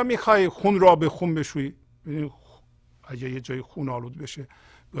 تو چرا میخوای خون را به خون بشویی؟ اگه یه جای خون آلود بشه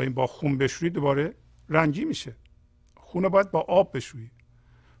و این با خون بشویی دوباره رنگی میشه. خون باید با آب بشویی.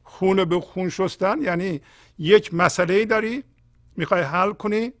 خون به خون شستن یعنی یک مسئله داری میخوای حل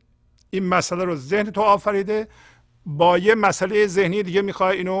کنی، این مسئله رو ذهن تو آفریده، با یه مسئله ذهنی دیگه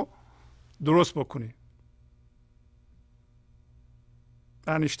میخوای اینو درست بکنی.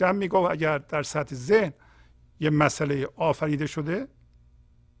 انیشتین میگه اگر در سطح ذهن یه مسئله آفریده شده،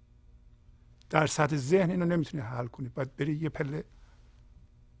 در سطح ذهن اینو نمیتونی حل کنی، باید بری یه پله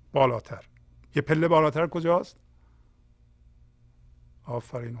بالاتر. یه پله بالاتر کجاست؟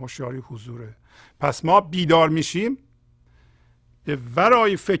 آفرین، هوشیاری حضوره. پس ما بیدار میشیم، به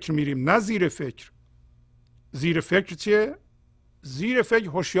ورای فکر میریم، نه زیر فکر. زیر فکر چیه؟ زیر فکر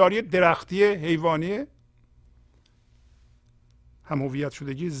هوشیاری درختی حیوانی، هم هویت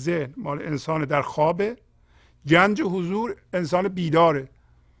شدگی ذهن مال انسان در خوابه. گنج حضور انسان بیداره،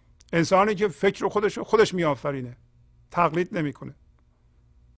 انسانی که فکر خودش میآفرینه، تقلید نمیکنه.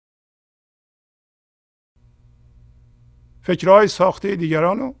 فکرهای ساخته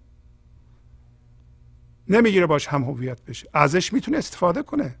دیگران رو نمیگیره باش هم هویت بشه، ازش میتونه استفاده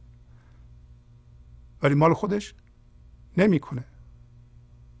کنه ولی مال خودش نمیکنه.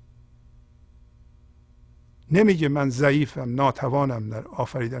 نمیگه من ضعیفم، ناتوانم در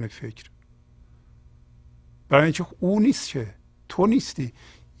آفریدن فکر، برای اینکه او نیست، که تو نیستی.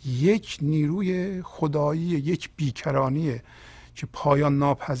 یک نیروی خدایی، یک بیکرانیه که پایان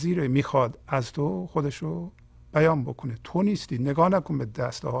ناپذیره، میخواد از تو خودشو بیان بکنه. تو نیستی. نگاه نکن به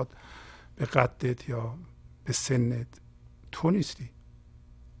دستهات، به قدت یا به سنت، تو نیستی.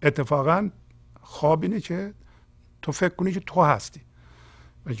 اتفاقا خواب اینه که تو فکر کنی که تو هستی.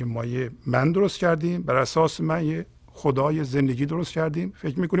 که ما یه من درست کردیم، بر اساس من یه خدای زندگی درست کردیم،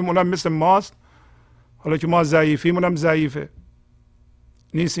 فکر میکنیم اونم مثل ماست، حالا که ما ضعیفیم اونم ضعیفه.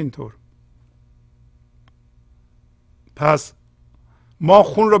 نیست اینطور. پس ما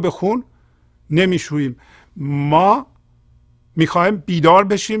خون رو به خون نمیشوییم، ما میخوایم بیدار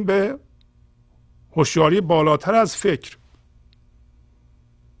بشیم به هوشیاری بالاتر از فکر.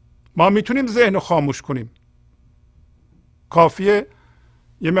 ما میتونیم ذهن رو خاموش کنیم، کافیه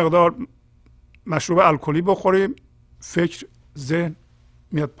یه مقدار مشروب الکلی بخوریم، فکر ذهن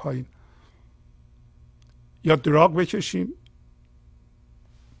میاد پایین، یا دراگ بکشیم،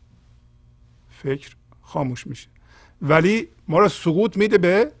 فکر خاموش میشه. ولی ما رو سقوط میده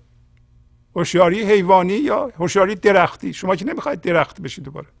به هوشیاری حیوانی یا هوشیاری درختی. شما که نمیخواید درخت بشی،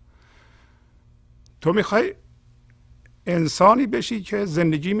 دوباره تو میخوای انسانی بشی که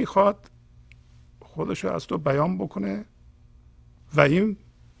زندگی میخواد خودشو از تو بیان بکنه و این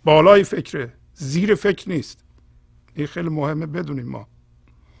بالای فکره، زیر فکر نیست. این خیلی مهمه بدونیم ما.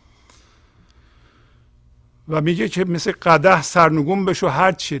 و میگه که مثل قدح سرنگون بشو،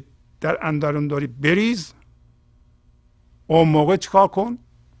 هر چی در اندرون داری بریز، اون موقع چیکار کن؟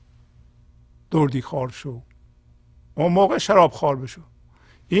 دردی خوار شو. اون موقع شراب خوار بشو.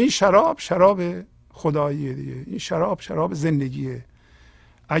 این شراب خداییه دیگه. این شراب زندگیه.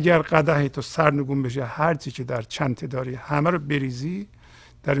 اگر قدح تو سرنگون بشه، هر چی که در چنته داری همه رو بریزی،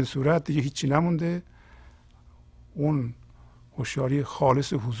 در این صورت دیگه هیچی نمونده. اون هوشیاری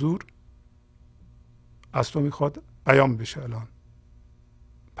خالص حضور از تو میخواد بیان بشه الان.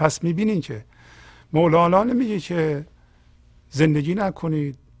 پس میبینین که مولانا نمیگه که زندگی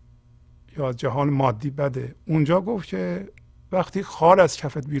نکنید یا جهان مادی بده. اونجا گفت که وقتی خار از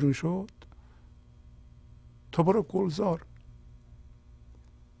کفت بیرون شد تو برو گلزار.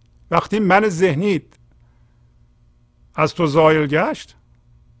 وقتی من ذهنیت از تو زایل گشت،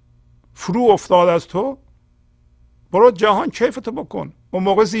 فرو افتاد از تو، برو جهان کیفتو بکن. اون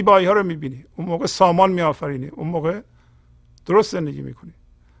موقع زیبایی ها رو میبینی، اون موقع سامان میآفرینی، اون موقع درست زندگی میکنی،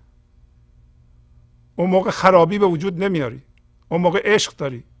 اون موقع خرابی به وجود نمیاری، اون موقع عشق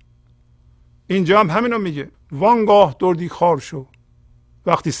داری. اینجا هم همینو میگه، وانگاه دردی خار شو.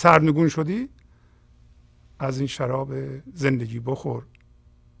 وقتی سرنگون شدی از این شراب زندگی بخور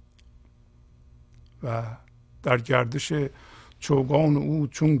و در گردش چوگان او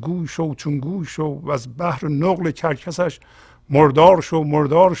چون گوی شو چون گوی شو و از بحر نقل کرکسش مردار شو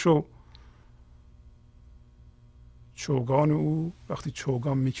مردار شو. چوگان او وقتی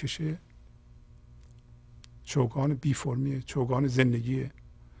چوگان میکشه، چوگان بی فرمیه، چوگان زندگیه.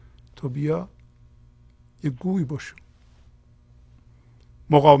 تو بیا یه گوی باشو،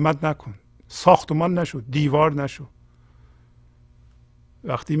 مقاومت نکن، ساختمان نشو، دیوار نشو.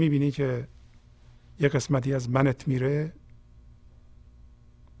 وقتی میبینی که یه قسمتی از منت میره،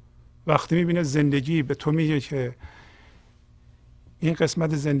 وقتی میبینه زندگی به تو میگه که این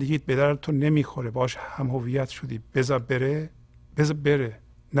قسمت زندگیت به درد تو نمیخوره، باش هم هویت شدی، بذار بره، بذار بره،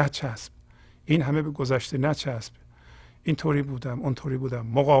 نچسب، این همه به گذشته نچسب، اینطوری بودم اونطوری بودم،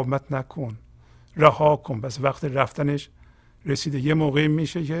 مقاومت نکن، رها کن. بس وقت رفتنش رسیده. یه موقعی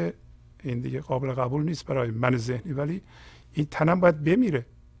میشه که این دیگه قابل قبول نیست برای من ذهنی، ولی این تنم باید بمیره.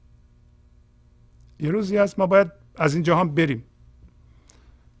 یه روزی هست ما باید از این جهان بریم.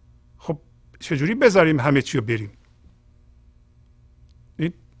 خب چجوری بذاریم همه چی رو بریم؟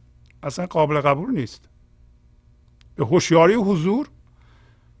 این اصلا قابل قبول نیست. به هوشیاری حضور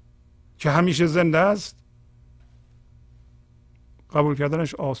که همیشه زنده است قبول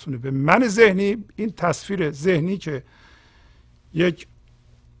کردنش آسونه. به من ذهنی، این تصویر ذهنی که یک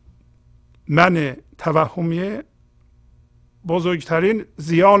من توهمیه، بزرگترین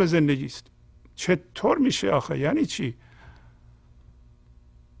زیان زندگی است. چطور میشه آخه؟ یعنی چی؟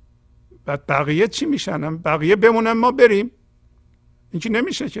 بعد بقیه چی میشن؟ بقیه بمونن ما بریم؟ این که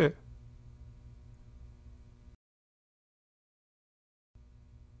نمیشه که.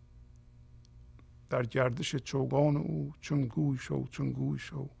 در گردش چوگان او چون گوی شو چون گوی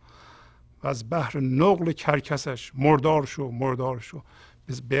شو و از بحر نقل کرکسش مردار شو مردار شو.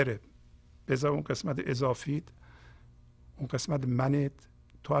 بره، بذار اون قسمت اضافیت، اون قسمت منت.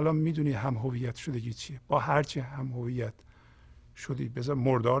 تو الان میدونی هم هویت شدگی چیه، با هرچی هم هویت شدی بذار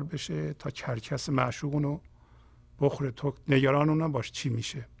مردار بشه تا کرکس معشوق اونو بخوره. تو نگران اون نباش چی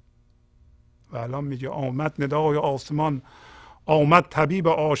میشه. و الان میگه آمد ندای آسمان، آمد طبیب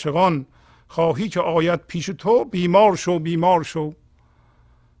عاشقان، خواهی که آید پیش تو بیمار شو بیمار شو.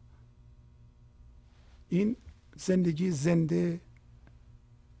 این زندگی زنده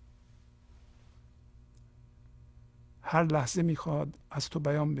هر لحظه میخواد از تو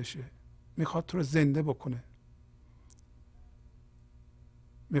بیان بشه، میخواد تو رو زنده بکنه،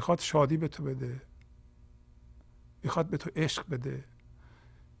 میخواد شادی به تو بده، میخواد به تو عشق بده،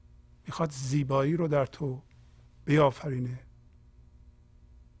 میخواد زیبایی رو در تو بیافرینه،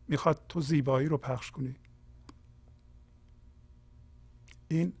 میخواد تو زیبایی رو پخش کنی.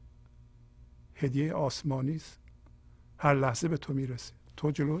 این هدیه آسمانی است، هر لحظه به تو میرسه،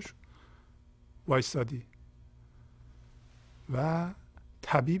 تو جلوش وایسادی. و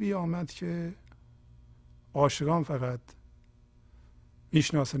طبیبی آمد که عاشقان فقط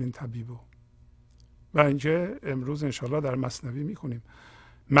میشناسن این طبیبو. و اینکه امروز انشالله در مثنوی میخونیم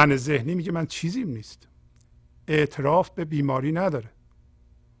من ذهنی میگه من چیزیم نیست، اعتراف به بیماری نداره.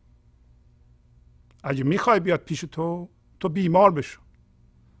 اگه میخوای بیاد پیش تو بیمار بشو.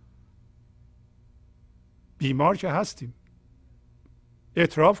 بیمار که هستیم،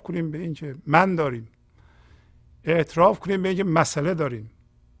 اعتراف کنیم به اینکه من داریم، اعتراف کنیم به اینکه مسئله داریم،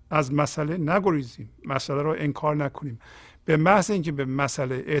 از مسئله نگریزیم، مسئله رو انکار نکنیم. به محض اینکه به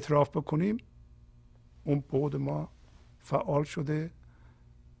مسئله اعتراف بکنیم اون بعد ما فعال شده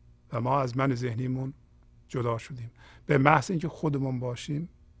و ما از من ذهنیمون جدا شدیم. به محض اینکه خودمون باشیم،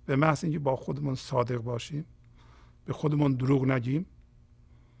 به محض اینکه با خودمون صادق باشیم، به خودمون دروغ نگیم.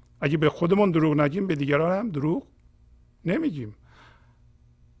 اگه به خودمون دروغ نگیم به دیگران هم دروغ نمیگیم.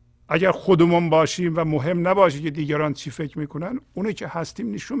 اگر خودمون باشیم و مهم نباشه که دیگران چی فکر میکنن، اونی که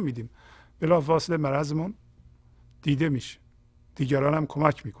هستیم نشون میدیم، بلافاصله مرضمون دیده میشه، دیگران هم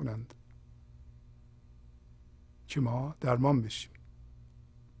کمک میکنند که ما درمان بشیم.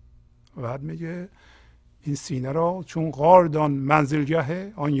 و بعد میگه این سینه را چون غار دان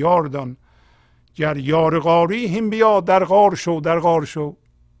منزلگه آن یار دان، گر یار غاری هم بیا در غار شو در غار شو.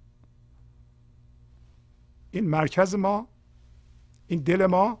 این مرکز ما، این دل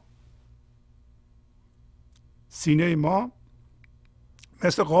ما، سینه ما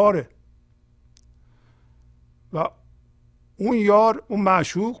مثل غاره و اون یار، اون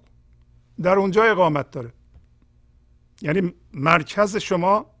معشوق در اونجا اقامت داره. یعنی مرکز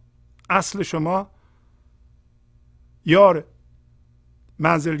شما، اصل شما یاره،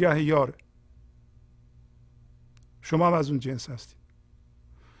 منزلگاه یاره. شما هم از اون جنس هستید.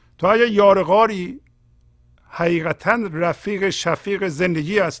 تو اگه یار غاری، حقیقتا رفیق شفیق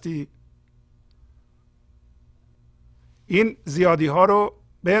زندگی هستی، این زیادی ها رو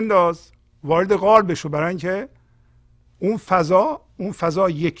بنداز، وارد غار بشو، برای اینکه اون فضا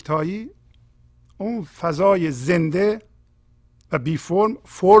یکتایی، اون فضای زنده و بی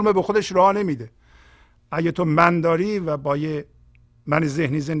فرم به خودش راه نمیده. اگه تو من داری و با یه من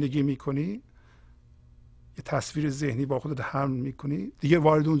ذهنی زندگی میکنی، یه تصویر ذهنی با خودت حمل میکنی، دیگه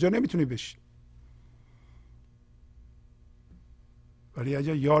وارد اونجا نمیتونی بشی. ولی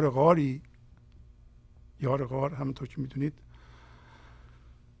اگه یار غاری، یار غار همونطور که میدونید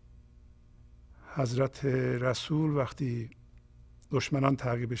حضرت رسول وقتی دشمنان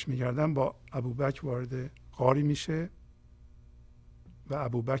تعقیبش میکردن با ابوبکر وارد غاری میشه و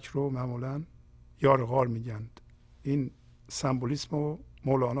ابوبکر رو معمولا یار غار میگن. این سمبولیسم رو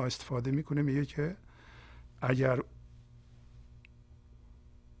مولانا استفاده میکنه، میگه که اگر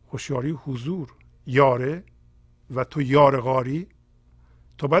هوشیاری حضور یاره و تو یار غاری،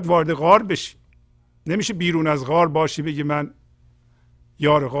 تو باید وارد غار بشی. نمیشه بیرون از غار باشی بگی من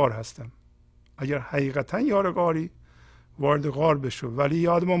یار غار هستم. اگر حقیقتا یار غاری، وارد غار بشو. ولی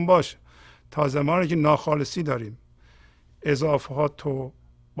یادمون باش تا زمانی که ناخالصی داریم، اضافات رو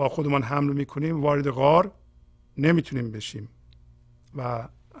با خودمان حمل میکنیم، وارد غار نمیتونیم بشیم. و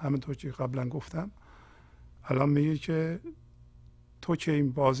همونطور که قبلا گفتم، الان میگه که تو که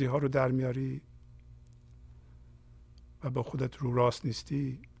این بازی ها رو در میاری و با خودت رو راست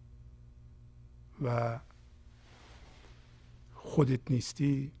نیستی و خودت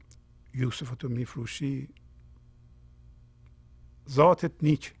نیستی، یوسفتو میفروشی، ذاتت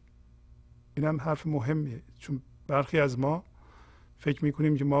نیک. این هم حرف مهمیه، چون برخی از ما فکر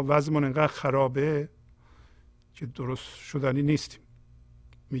میکنیم که ما وضعمون انقدر خرابه که درست شدنی نیستیم.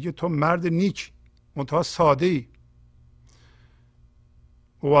 میگه تو مرد نیک، منتها ساده ای،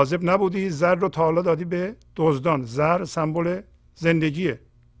 مواظب نبودی، زر رو تا حالا دادی به دزدان. زر سمبل زندگیه،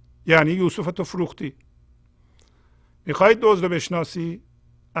 یعنی یوسف تو فروختی. میخوای دزد رو بشناسی،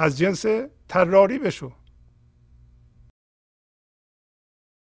 از جنس طراری بشو،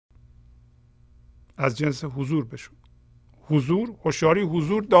 از جنس حضور بشو. حضور، هوشیاری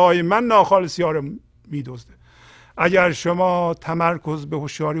حضور دائما ناخالصی ها رو میدزده. اگر شما تمرکز به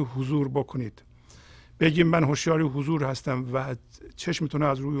هوشیاری حضور بکنید، بگیم من هوشیاری حضور هستم و چشمتون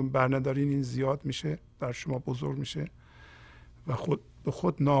از روی اون برندارین، این زیاد میشه، در شما بزرگ میشه و خود به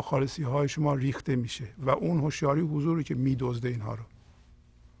خود ناخالصی های شما ریخته میشه و اون هوشیاری حضوری که میدزده اینها رو.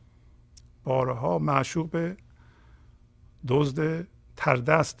 بارها معشوق به دزد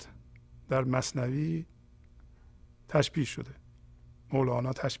تردست در مثنوی تشبیه شده،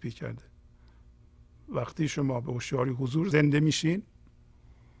 مولانا تشبیه کرده. وقتی شما به هوشیاری حضور زنده میشین،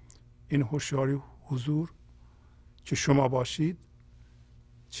 این هوشیاری حضور که شما باشید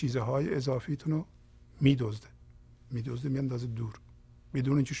چیزهای اضافیتون رو میدزده میاندازه دور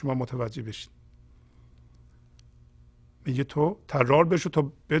بدون اینکه شما متوجه بشید. میگه تو طرار بشو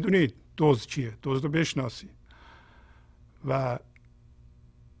تا بدونید دزد کیه، دزد رو بشناسی. و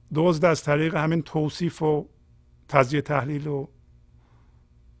دزد از طریق همین توصیف و تجزیه تحلیل و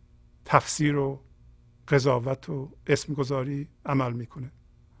تفسیر و قضاوت و اسم گذاری عمل میکنه.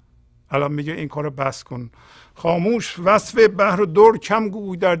 الان میگه این کار رو بس کن، خاموش وصف بحر و در کم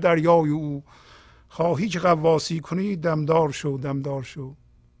گوی در دریای او، خواهی که غواصی کنی دمدار شو دمدار شو.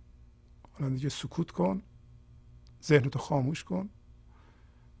 الان دیگه سکوت کن، ذهنتو خاموش کن،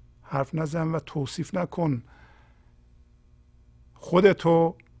 حرف نزن و توصیف نکن.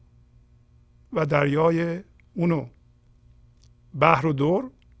 خودتو و دریای اونو. بحر و در،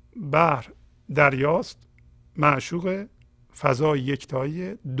 بحر دریاست، معشوق فضای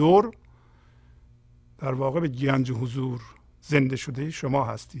یکتایی، در در واقع به گنج حضور زنده شده شما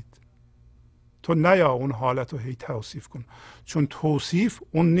هستید. تو نیا اون حالت رو هی توصیف کن، چون توصیف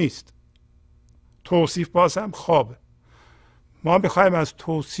اون نیست. توصیف باز هم خوابه. ما میخوایم از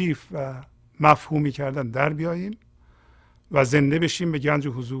توصیف و مفهومی کردن در بیاییم و زنده بشیم به گنج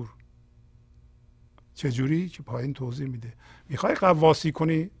حضور. چجوری؟ که پایین توضیح میده. میخوای غواصی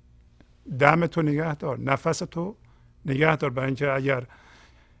کنی، دم تو نگه دار، نفس تو نگه دار، برای اینکه اگر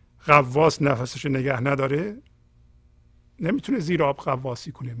غواص نفسش نگه نداره نمیتونه زیر آب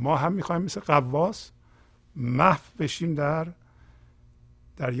غواصی کنه. ما هم میخوایم مثل غواص محو بشیم در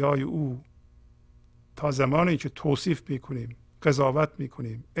دریای او. تا زمانی که توصیف میکنیم، قضاوت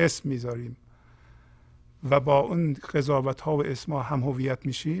میکنیم، اسم میذاریم و با اون قضاوت ها و اسم ها هم هویت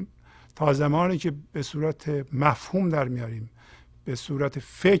میشیم، تا زمانی که به صورت مفهوم در میاریم، به صورت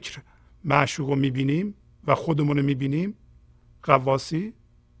فکر معشوق رو میبینیم و خودمون رو میبینیم، غواصی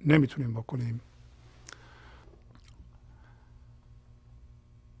نمیتونیم بکنیم.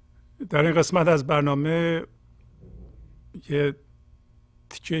 در این قسمت از برنامه یه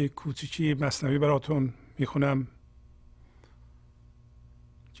تیکه کوچیکی مثنوی براتون میخونم.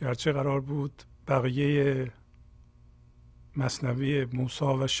 گرچه قرار بود بقیه مثنوی موسی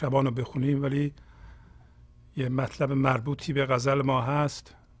و شبان رو بخونیم، ولی یه مطلب مربوطی به غزل ما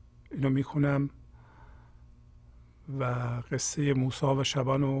هست، اینو میخونم و قصه موسی و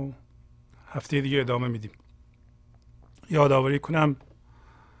شبان رو هفته دیگه ادامه میدیم. یادآوری کنم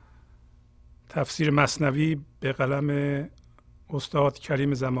تفسیر مثنوی به قلم استاد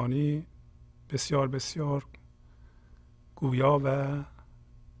کریم زمانی بسیار بسیار گویا و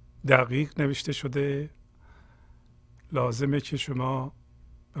دقیق نوشته شده. لازمه که شما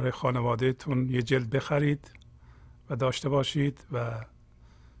برای خانوادهتون یه جلد بخرید و داشته باشید و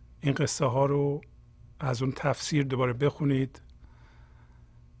این قصه ها رو از اون تفسیر دوباره بخونید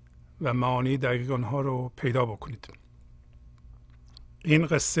و معانی دقیق اونها رو پیدا بکنید. این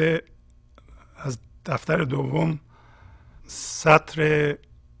قصه از دفتر دوم سطر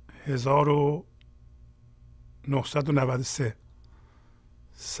 1993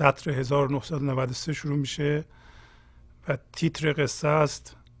 سطر 1993 شروع میشه و تیتر قصه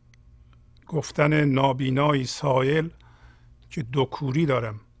است گفتن نابینایی سائل که دو کوری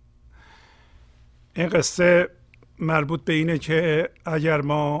دارم. این قصه مربوط به اینه که اگر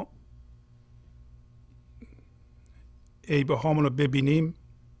ما عیب هامون رو ببینیم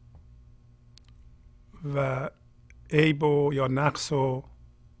و عیب یا نقص رو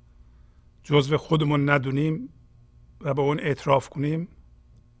جزو خودمون ندونیم و به اون اعتراف کنیم،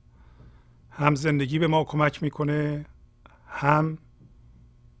 هم زندگی به ما کمک میکنه، هم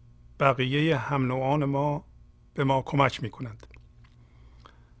بقیه هم نوعان ما به ما کمک میکنند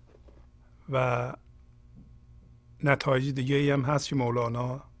و نتایج دیگه ای هم هست که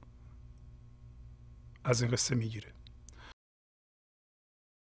مولانا از این قصه میگیره.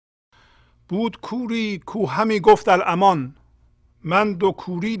 بود کوری کو همی گفت الامان، من دو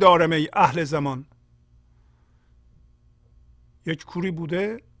کوری دارم ای اهل زمان. یک کوری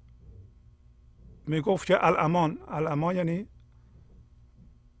بوده میگفت که الامان، الامان یعنی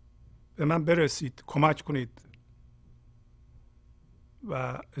به من برسید، کمک کنید.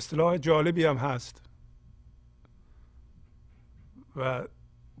 و اصطلاح جالبی هم هست و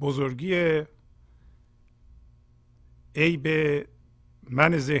بزرگی عیب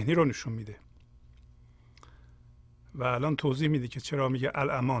من ذهنی رو نشون میده و الان توضیح میده که چرا میگه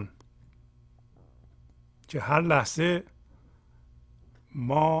الامان، که هر لحظه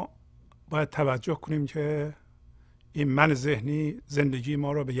ما باید توجه کنیم که این من ذهنی زندگی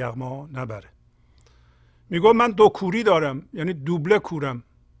ما رو به یغما نبره. میگه من دو کوری دارم، یعنی دوبله کورم.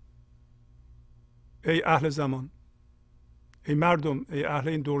 ای اهل زمان، ای مردم، ای اهل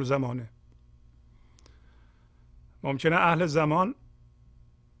این دور زمانه. ممکنه اهل زمان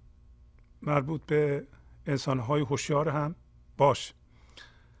مربوط به انسانهای هوشیار هم باشه.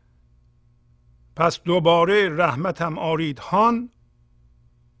 پس دوباره رحمتم آرید هان،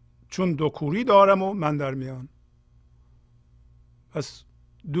 چون دو کوری دارم و من در میان. پس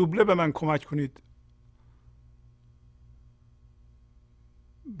دوبله به من کمک کنید،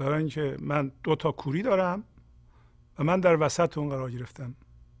 برای اینکه من دو تا کوری دارم و من در وسط اون قرار گرفتم.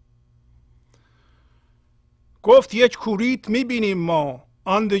 گفت یک کوریت میبینیم ما،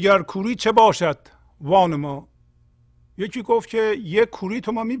 آن دیگر کوری چه باشد وان ما. یکی گفت که یک کوری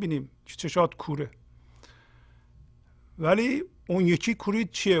تو ما میبینیم که چشات کوره، ولی اون یکی کوری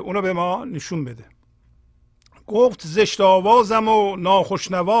چیه؟ اونو به ما نشون بده. گفت زشت آوازم و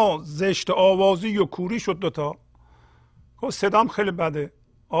ناخوشنوا، زشت آوازی و کوری شد دوتا. گفت صدام خیلی بده،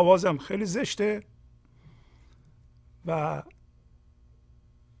 آوازم خیلی زشته و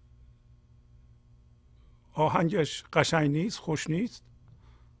آهنگش قشنگ نیست، خوش نیست،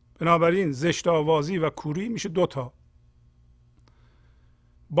 بنابراین زشت آوازی و کوری میشه دوتا.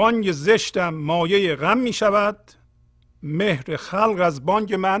 بانگ زشتم مایه غم می شود، مهر خلق از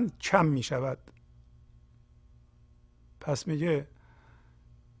بانگ من کم می شود. پس میگه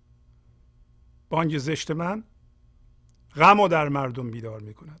بانگ زشت من غم رو در مردم بیدار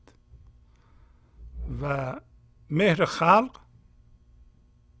می کند و مهر خلق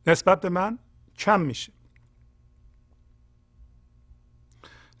نسبت به من کم میشه.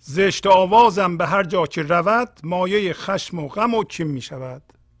 زشت آوازم به هر جا که رود، مایه خشم و غم و کیم می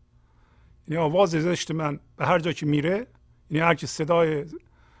شود. یعنی آواز زشت من به هر جا که میره، یعنی هر کی صدای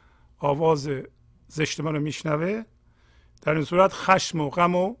آواز زشت من رو میشنوه، در این صورت خشم و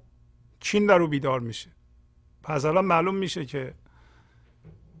غم و کین در رو بیدار میشه. پس الان معلوم میشه که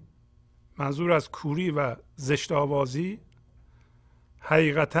منظور از کوری و زشت آوازی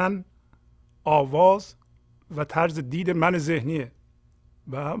حقیقتاً آواز و طرز دید من ذهنیه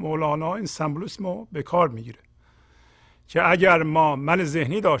و مولانا این سمبولیسم رو به کار میگیره که اگر ما من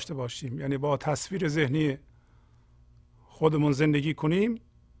ذهنی داشته باشیم، یعنی با تصویر ذهنی خودمون زندگی کنیم،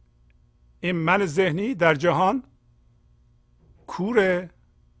 این من ذهنی در جهان کوره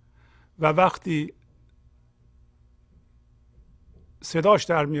و وقتی صداش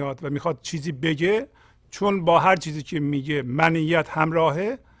در میاد و میخواد چیزی بگه، چون با هر چیزی که میگه منیت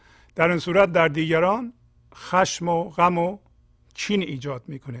همراهه، در این صورت در دیگران خشم و غم و کین ایجاد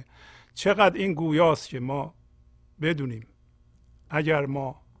میکنه. چقدر این گویاست که ما بدونیم اگر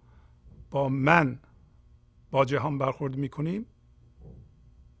ما با من با جهان برخورد میکنیم،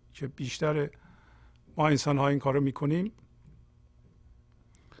 که بیشتر ما انسان ها این کارو میکنیم،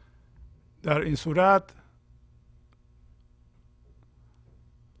 در این صورت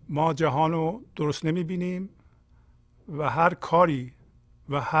ما جهان رو درست نمیبینیم و هر کاری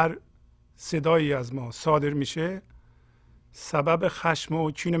و هر صدایی از ما صادر میشه سبب خشم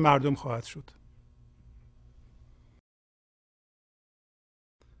و کین مردم خواهد شد.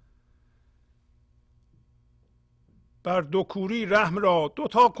 بر دو کوری رحم را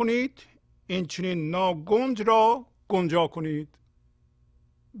دوتا کنید، این چنین ناگنج را گنجا کنید.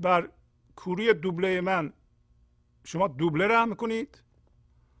 بر کوری دوبله من شما دوبله رحم کنید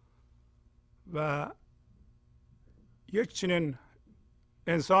و یک چنین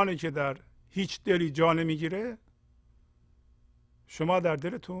انسانی که در هیچ دلی جا نمیگیره شما در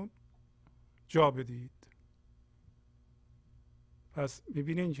دلتون جا بدید. پس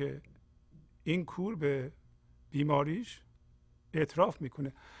میبینین که این کور به بیماریش اعتراف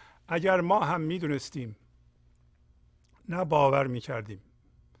میکنه. اگر ما هم میدونستیم، نه باور میکردیم،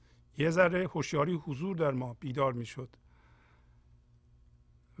 یه ذره هوشیاری حضور در ما بیدار میشد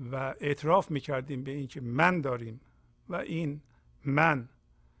و اعتراف میکردیم به این که من داریم و این من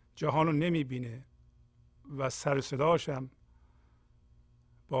جهان رو نمیبینه و سر صداش هم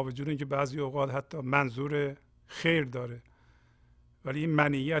با وجود اینکه بعضی اوقات حتی منظور خیر داره، ولی این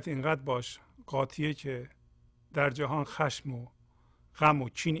منیت اینقدر باش قاطیه که در جهان خشم و غم و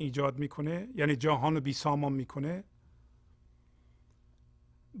کین ایجاد میکنه، یعنی جهان رو بی سامان میکنه.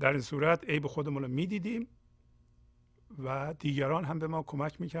 در این صورت عیب خودمون رو میدیدیم و دیگران هم به ما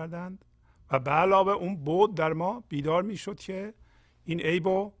کمک میکردند و به علاوه اون بود در ما بیدار میشد که این عیب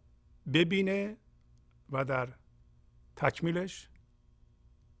رو ببینه و در تکمیلش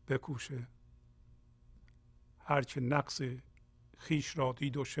بکوشه. هر که نقص خیش را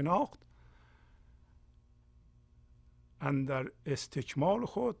دید و شناخت، اندر استکمال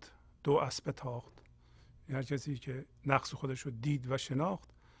خود دو اسبه تاخت. هر کسی که نقص خودش رو دید و شناخت،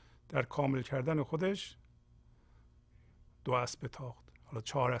 در کامل کردن خودش دو اسبه تاخت، حالا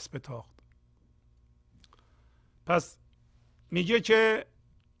 4 اسبه تاخت. پس میگه که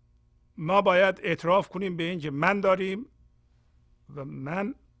ما باید اعتراف کنیم به این که من داریم و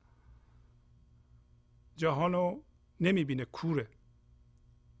من جهانو نمیبینه، کوره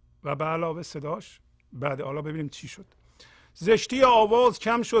و به علاوه صداش بعد حالا ببینیم چی شد. زشتی آواز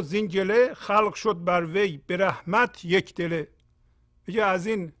کم شد زین گله، خلق شد بر وی به رحمت یک دله. میگه از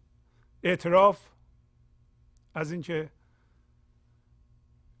این اعتراف، از این که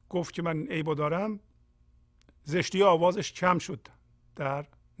گفت که من عیبو دارم، زشتی آوازش کم شد در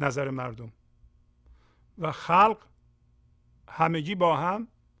نظر مردم و خلق همگی با هم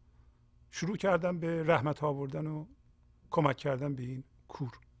شروع کردن به رحمت آوردن و کمک کردن به این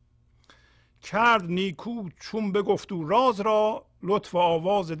کور. کرد نیکو چون بگفت او راز را، لطف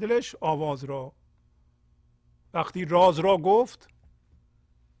آواز دلش آواز را. وقتی راز را گفت،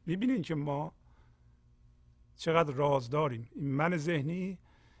 میبینین که ما چقدر راز داریم. این من ذهنی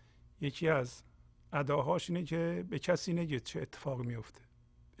یکی از اداهاش اینه که به کسی نگه چه اتفاقی میفته،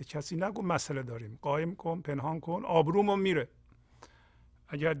 به کسی نگو مسئله داریم، قایم کن، پنهان کن، آبرومون میره.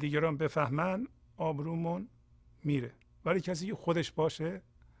 اگر دیگران بفهمن آبرومون میره، ولی کسی که خودش باشه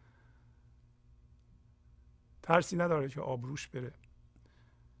ترسی نداره که آبروش بره.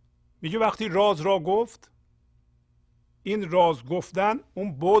 میگه وقتی راز را گفت، این راز گفتن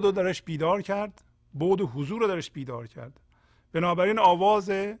اون بعد رو درش بیدار کرد، بعد حضور رو درش بیدار کرد. بنابراین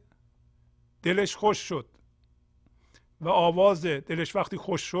آواز دلش خوش شد و آواز دلش وقتی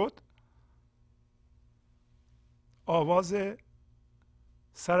خوش شد، آواز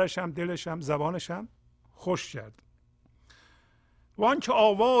سرش هم دلش هم زبانش هم خوش کرد. وان که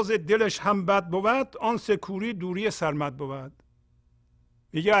آواز دلش هم بد بود، آن سکوری دوری سرمد بود.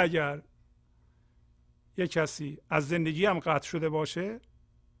 میگه اگر یک کسی از زندگی هم قطع شده باشه،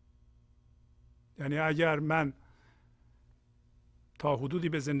 یعنی اگر من تا حدودی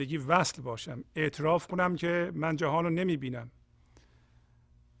به زندگی وصل باشم، اعتراف کنم که من جهان رو نمی بینم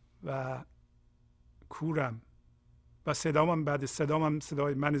و کورم و صدامم بعد صدامم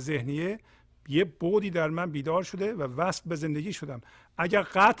صدای من ذهنیه، یه بعدی در من بیدار شده و وصل به زندگی شدم. اگر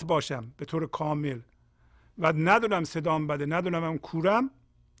قطع باشم به طور کامل و ندونم صدام بده، ندونم هم کورم،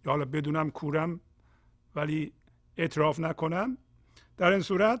 یا حالا بدونم کورم ولی اعتراف نکنم، در این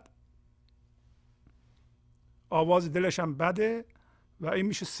صورت آواز دلشم بده و این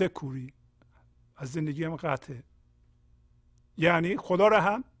میشه سکوری، از زندگی هم قطعه. یعنی خدا رو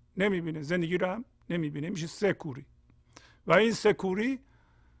هم نمیبینه، زندگی رو هم نمیبینه، میشه سکوری. و این سکوری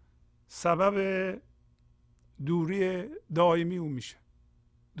سبب دوری دائمی اون میشه،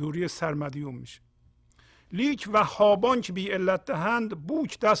 دوری سرمدی اون میشه. لیک وهابان که بی علت دهند،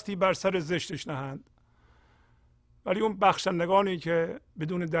 بوک دستی بر سر زشتش نهند. ولی اون بخشندگانی که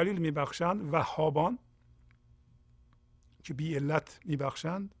بدون دلیل میبخشند، وهابان که بی علت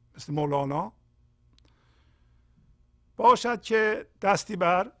میبخشند، مثل مولانا، باشد که دستی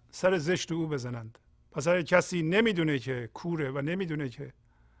بر سر زشت او بزنند. پس اگر کسی نمیدونه که کوره و نمیدونه که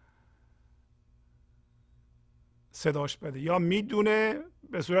صداش بده، یا میدونه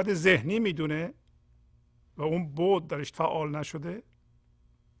به صورت ذهنی میدونه و اون بود درش فعال نشده،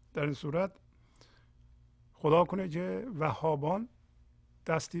 در این صورت خدا کنه که وهابان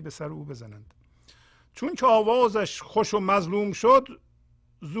دستی به سر او بزنند. چون که آوازش خوش و مظلوم شد،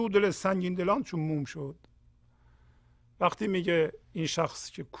 زو دل سنگین دلان چون موم شد. وقتی میگه این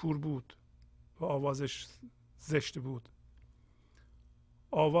شخص که کور بود و آوازش زشت بود،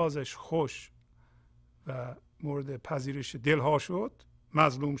 آوازش خوش و مورد پذیرش دلها شد،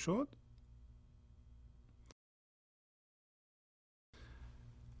 مظلوم شد،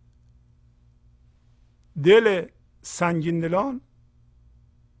 دل سنگین دلان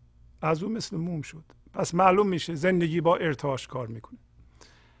از اون مثل موم شد. پس معلوم میشه زندگی با ارتعاش کار میکنه.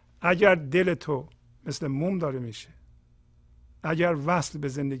 اگر دل تو مثل موم داره میشه، اگر وصل به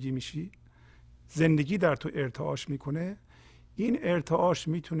زندگی میشی، زندگی در تو ارتعاش میکنه، این ارتعاش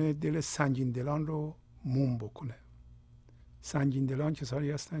میتونه دل سنگین دلان رو موم بکنه. سنگین دلان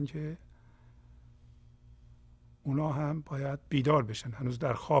کسانی هستن که اونا هم باید بیدار بشن، هنوز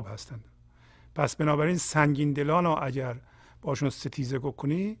در خواب هستن. پس بنابراین سنگین دلان رو اگر باشون ستیزه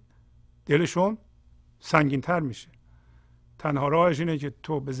کنی، دلشون سنگین تر میشه. تنها راهش اینه که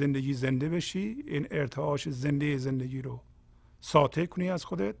تو به زندگی زنده بشی، این ارتعاش زندگی رو ساطع کنی از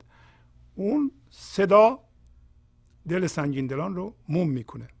خودت. اون صدا دل سنگین دلان رو موم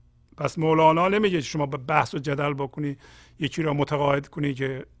میکنه. پس مولانا نمیگه شما به بحث و جدل بکنی، یکی رو متقاعد کنی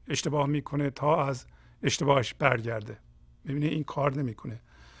که اشتباه میکنه تا از اشتباهش برگرده. میبینی این کار نمیکنه.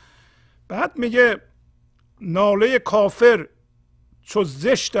 بعد میگه ناله کافر چو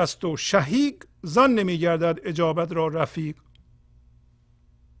زشت است و شهیق، زان نمیگردد اجابت را رفیق.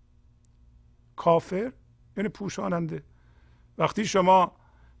 کافر یعنی پوشاننده. وقتی شما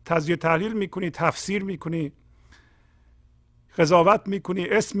تجزیه تحلیل میکنی، تفسیر میکنی، قضاوت میکنی،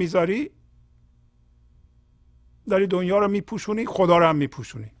 اسم میذاری، داری دنیا رو میپوشونی، خدا رو هم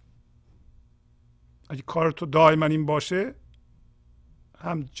میپوشونی. اگه کار تو دائما این باشه،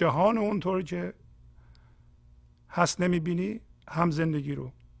 هم جهان اونطور که هست نمیبینی، هم زندگی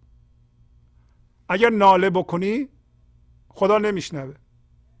رو. اگر ناله بکنی خدا نمیشنوه،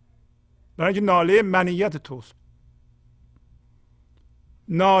 برای اینکه ناله منیت توست.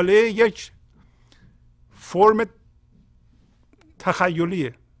 ناله یک فرم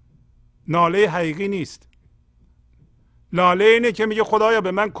تخیلیه، ناله حقیقی نیست. ناله اینه که میگه خدایا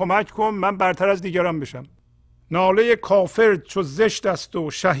به من کمک کن من برتر از دیگران بشم. ناله کافر چو زشت است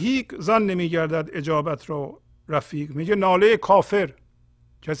و شهیق، زان نمیگردد اجابت را رفیق. میگه ناله کافر،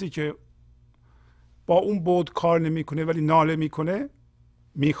 کسی که با اون بود کار نمیکنه ولی ناله میکنه،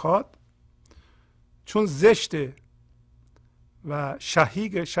 میخواد، چون زشته و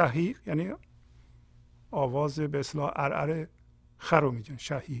شهیق یعنی آواز به اصطلاح عرعر خر رو میگن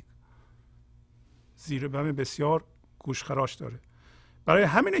شهیق. زیر بم بسیار گوشخراش داره. برای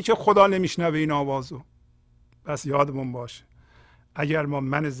همینه که خدا نمیشنوه این آوازو. پس یادمون باشه اگر ما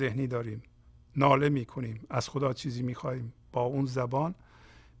من ذهنی داریم، ناله میکنیم، از خدا چیزی میخوایم با اون زبان،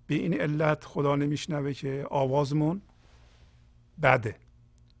 به این علت خدا نمیشنوه که آوازمون بده،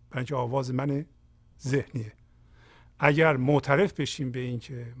 برای اینکه آواز من ذهنیه. اگر معترف بشیم به این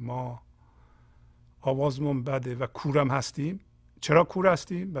که ما آوازمون بده و کورم هستیم. چرا کور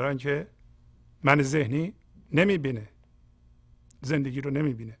هستیم؟ برای اینکه من ذهنی نمیبینه، زندگی رو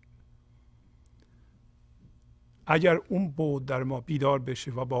نمیبینه. اگر اون بعد در ما بیدار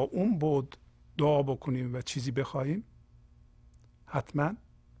بشه و با اون بعد دعا بکنیم و چیزی بخوایم، حتما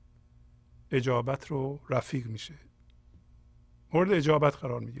اجابت رو رفیق میشه، مورد اجابت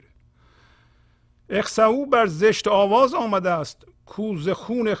قرار میگیره. اخسئو بر زشت آواز آمده است، کو ز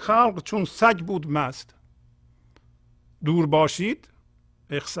خون خلق چون سگ بود مست. دور باشید،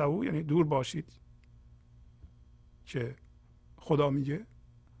 اخسئو یعنی دور باشید، که خدا میگه.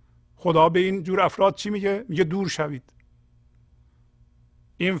 خدا به این جور افراد چی میگه؟ میگه دور شوید.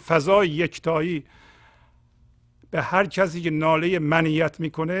 این فضای یکتایی به هر کسی که ناله منیت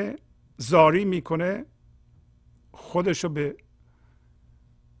میکنه، زاری میکنه، خودشو به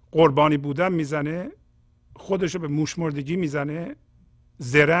قربانی بودن میزنه، خودشو به موشمردگی میزنه،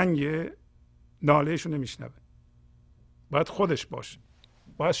 زرنگ، نالهشو نمیشنوه. باید خودش باشه،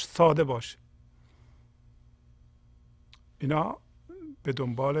 باید ساده باشه. اینا به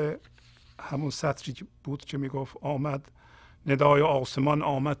دنبال همون سطری بود که میگفت آمد ندای آسمان،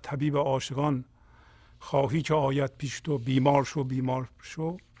 آمد طبیب عاشقان، خواهی که آید پیش تو، بیمار شو بیمار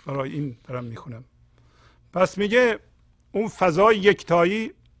شو. برای این دارم میخونم. پس میگه اون فضای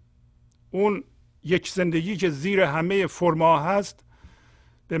یکتایی، اون یک زندگی که زیر همه فرما هست،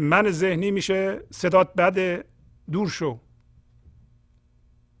 به من ذهنی میشه صدات بده، دور شو.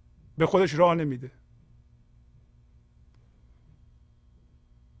 به خودش راه نمیده.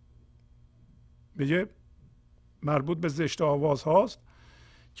 میگه مربوط به زشت آواز هاست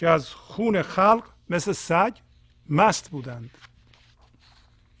که از خون خلق مثل سگ مست بودند.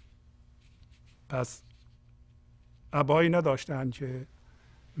 پس ابایی نداشتند که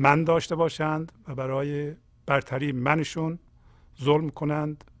من داشته باشند و برای برتری منشون ظلم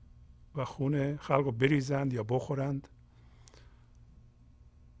کنند و خون خلق رو بریزند یا بخورند.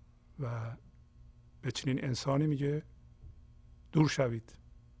 و به چنین انسانی میگه دور شوید،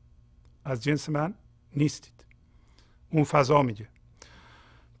 از جنس من نیستید. اون فضا میگه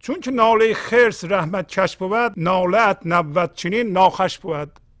چون که ناله خرس رحمت کش بود، ناله‌ات نبود چنین ناخوش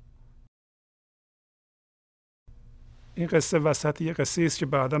بود. این قصه وسط یه قصه است که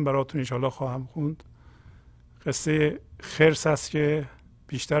بعدا براتون انشاءالله خواهم خوند. قصه خرس است که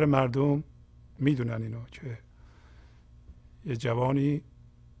بیشتر مردم میدونن اینو، که یه جوانی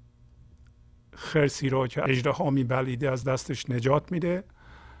خرسی را که اژدها میبلیده از دستش نجات میده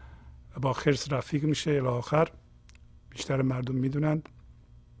و با خرس رفیق میشه الی آخر. بیشتر مردم میدونن.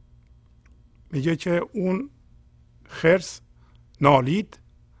 میگه که اون خرس نالید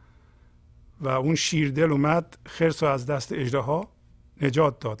و اون شیردل اومد خرس رو از دست اژدها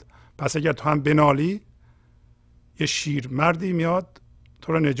نجات داد. پس اگر تو هم بنالی، یه شیرمردی میاد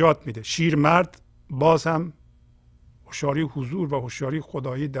تو رو نجات میده. شیرمرد باز هم هوشیاری حضور و هوشیاری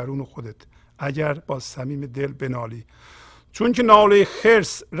خدایی درون خودت، اگر با صمیم دل بنالی. چون که ناله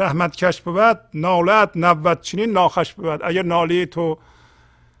خرس رحمت کش بود، ناله‌ات نبود چنین ناخوش بود. اگر ناله تو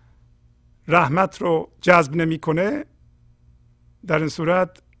رحمت رو جذب نمیکنه، در این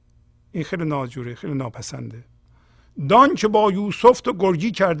صورت این خیلی ناجوره، خیلی ناپسنده. دان که با یوسف تو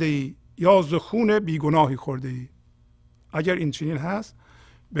گرگی کرده ای، یا ز خون بیگناهی خورده ای. اگر این چنین هست،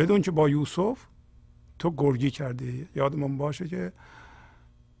 بدون که با یوسف تو گرگی کرده ای. یادمون باشه که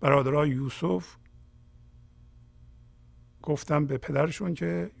برادرای یوسف گفتم به پدرشون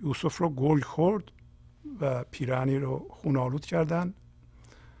که یوسف رو گرگ خورد و پیراهنی رو خون‌آلود کردن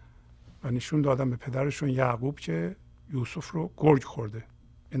و نشون دادن به پدرشون یعقوب که یوسف رو گرگ خورده.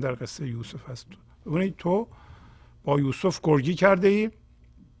 این در قصه یوسف هست. ببینید تو با یوسف گرگی کرده ای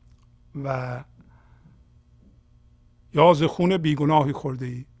و یا ز خون بیگناهی خورده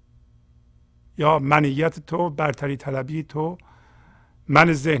ای، یا منیت تو، برتری طلبی تو،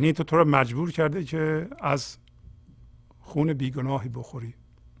 من ذهنی تو رو مجبور کرده که از خون بیگناهی بخوری.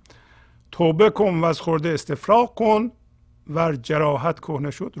 توبه کن و از خورده استفراغ کن، ور جراحت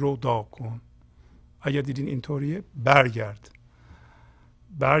کهنه شد رو داغ کن. اگر دیدین اینطوریه،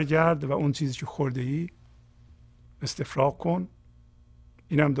 برگرد و اون چیزی که خورده ای استفراغ کن.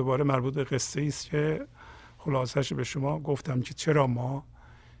 اینم دوباره مربوط به قصه است که خلاصش به شما گفتم که چرا ما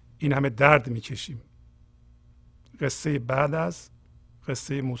این همه درد میکشیم. قصه بعد از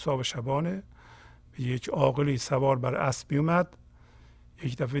قصه موسی و شبانه. یک عاقلی سوار بر اسب می اومد،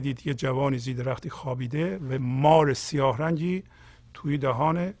 یک دفعه دید یه جوانی زیر درختی خوابیده و مار سیاه رنگی توی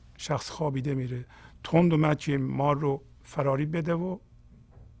دهان شخص خوابیده میره. تند اومد که مار رو فراری بده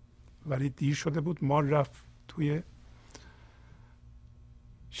ولی دیر شده بود. مار رفت توی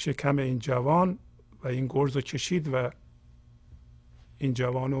شکم این جوان و این گرز رو کشید و این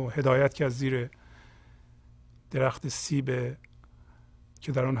جوان رو هدایت کرد زیر درخت سیب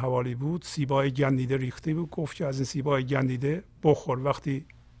که در اون حوالی بود. سیبای گندیده ریخته بود، گفت که از این سیبای گندیده بخور. وقتی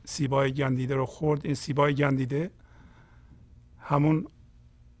سیبای گندیده رو خورد، این سیبای گندیده همون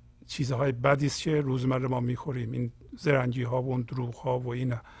چیزهای بدی است که روزمره ما میخوریم، این زرنگی ها و اون دروغ ها و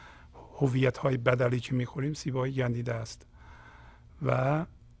این هویت های بدلی که میخوریم سیبای گندیده است. و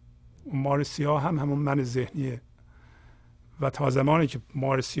مار سیاه هم همون من ذهنیه و تا زمانی که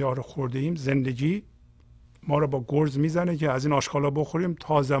مار سیاه رو خورده ایم زندگی ما رو با گرز میزنه که از این آشغالا بخوریم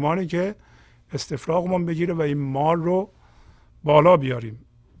تا زمانی که استفراغمون بگیره و این مار رو بالا بیاریم.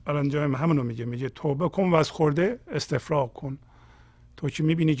 الان جای همونو میگه توبه کن و از خورده استفراغ کن. تو که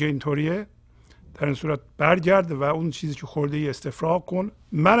میبینی که اینطوریه، در این صورت برگرد و اون چیزی که خورده ای استفراغ کن،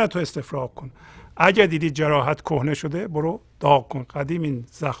 من تو استفراغ کن. اگر دیدی جراحت کهنه شده برو داغ کن. قدیم این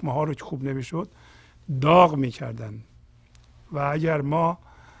زخمه ها رو که خوب نمیشد داغ میکردن. و اگر ما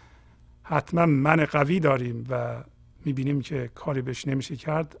حتما من قوی داریم و میبینیم که کاری بهش نمیشه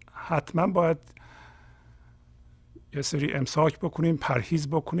کرد، حتما باید یه سری امساک بکنیم، پرهیز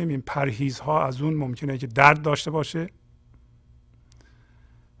بکنیم. این پرهیزها از اون ممکنه که درد داشته باشه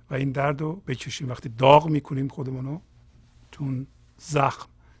و این درد رو بکشیم. وقتی داغ میکنیم خودمونو، چون زخم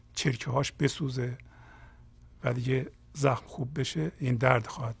چرکه هاش بسوزه و دیگه زخم خوب بشه، این درد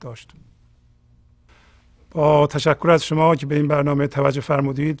خواهد داشت. با تشکر از شما که به این برنامه توجه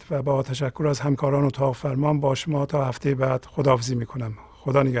فرمودید و با تشکر از همکاران اتاق فرمان با شما تا هفته بعد خداحافظی میکنم.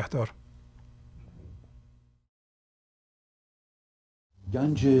 خدا نگهدار.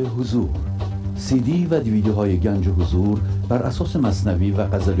 گنج حضور، CD و دیویدیوهای گنج حضور بر اساس مثنوی و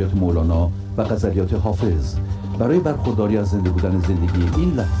غزلیات مولانا و غزلیات حافظ برای برخورداری از زنده بودن زندگی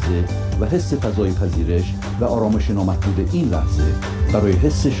این لحظه و حس فضای پذیرش و آرامش نامحدود این لحظه، برای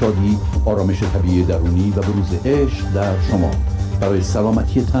حس شادی، آرامش طبیعی درونی و بروز عشق در شما، برای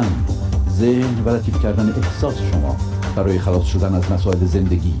سلامتی تن، ذهن و لطیف کردن احساس شما، برای خلاص شدن از مسائل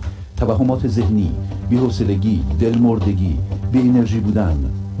زندگی، توهمات ذهنی، بی‌حوصلگی، دلمردگی، بی انرژی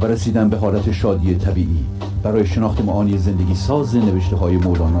بودن و رسیدن به حالت شادی طبیعی، برای شناخت معانی زندگی ساز نوشته‌های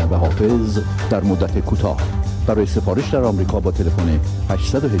مولانا و حافظ در مدت کوتاه. برای سفارش در آمریکا با تلفن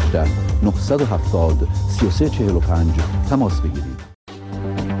 818 970 3345 تماس بگیرید.